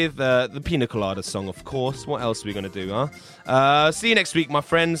you with the Pina Colada song, of course. What else are we going to do, huh? See you next week, my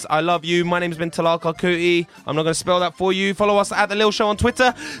friends. I love you. My name's been Talal Kalkuti. I'm not going to spell that for you. Follow us at The Lil Show on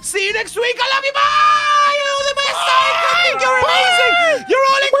Twitter. See you next week. I love you. Bye! You're all the best. Bye! You're amazing. You're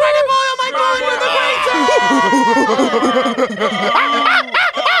all incredible. Oh, my God. You're the greatest.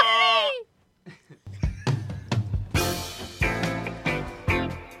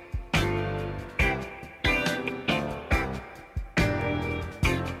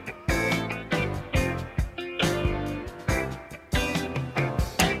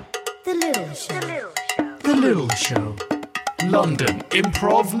 Show. London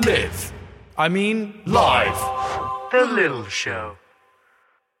Improv Live. I mean, live. The Little Show.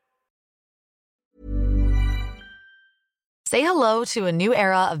 Say hello to a new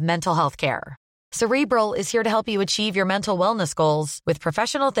era of mental health care. Cerebral is here to help you achieve your mental wellness goals with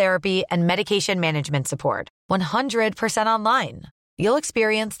professional therapy and medication management support. 100% online. You'll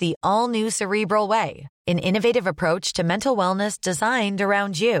experience the all-new Cerebral Way, an innovative approach to mental wellness designed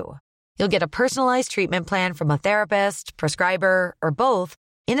around you. You'll get a personalized treatment plan from a therapist, prescriber, or both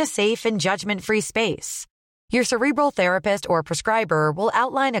in a safe and judgment-free space. Your Cerebral therapist or prescriber will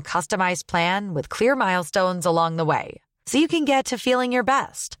outline a customized plan with clear milestones along the way, so you can get to feeling your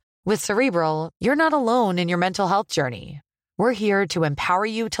best. With Cerebral, you're not alone in your mental health journey. We're here to empower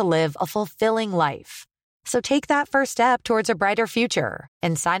you to live a fulfilling life. So take that first step towards a brighter future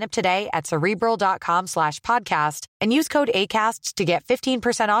and sign up today at Cerebral.com/podcast and use code ACAST to get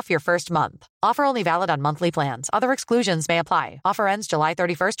 15% off your first month. Offer only valid on monthly plans. Other exclusions may apply. Offer ends July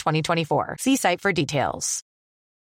 31st, 2024. See site for details.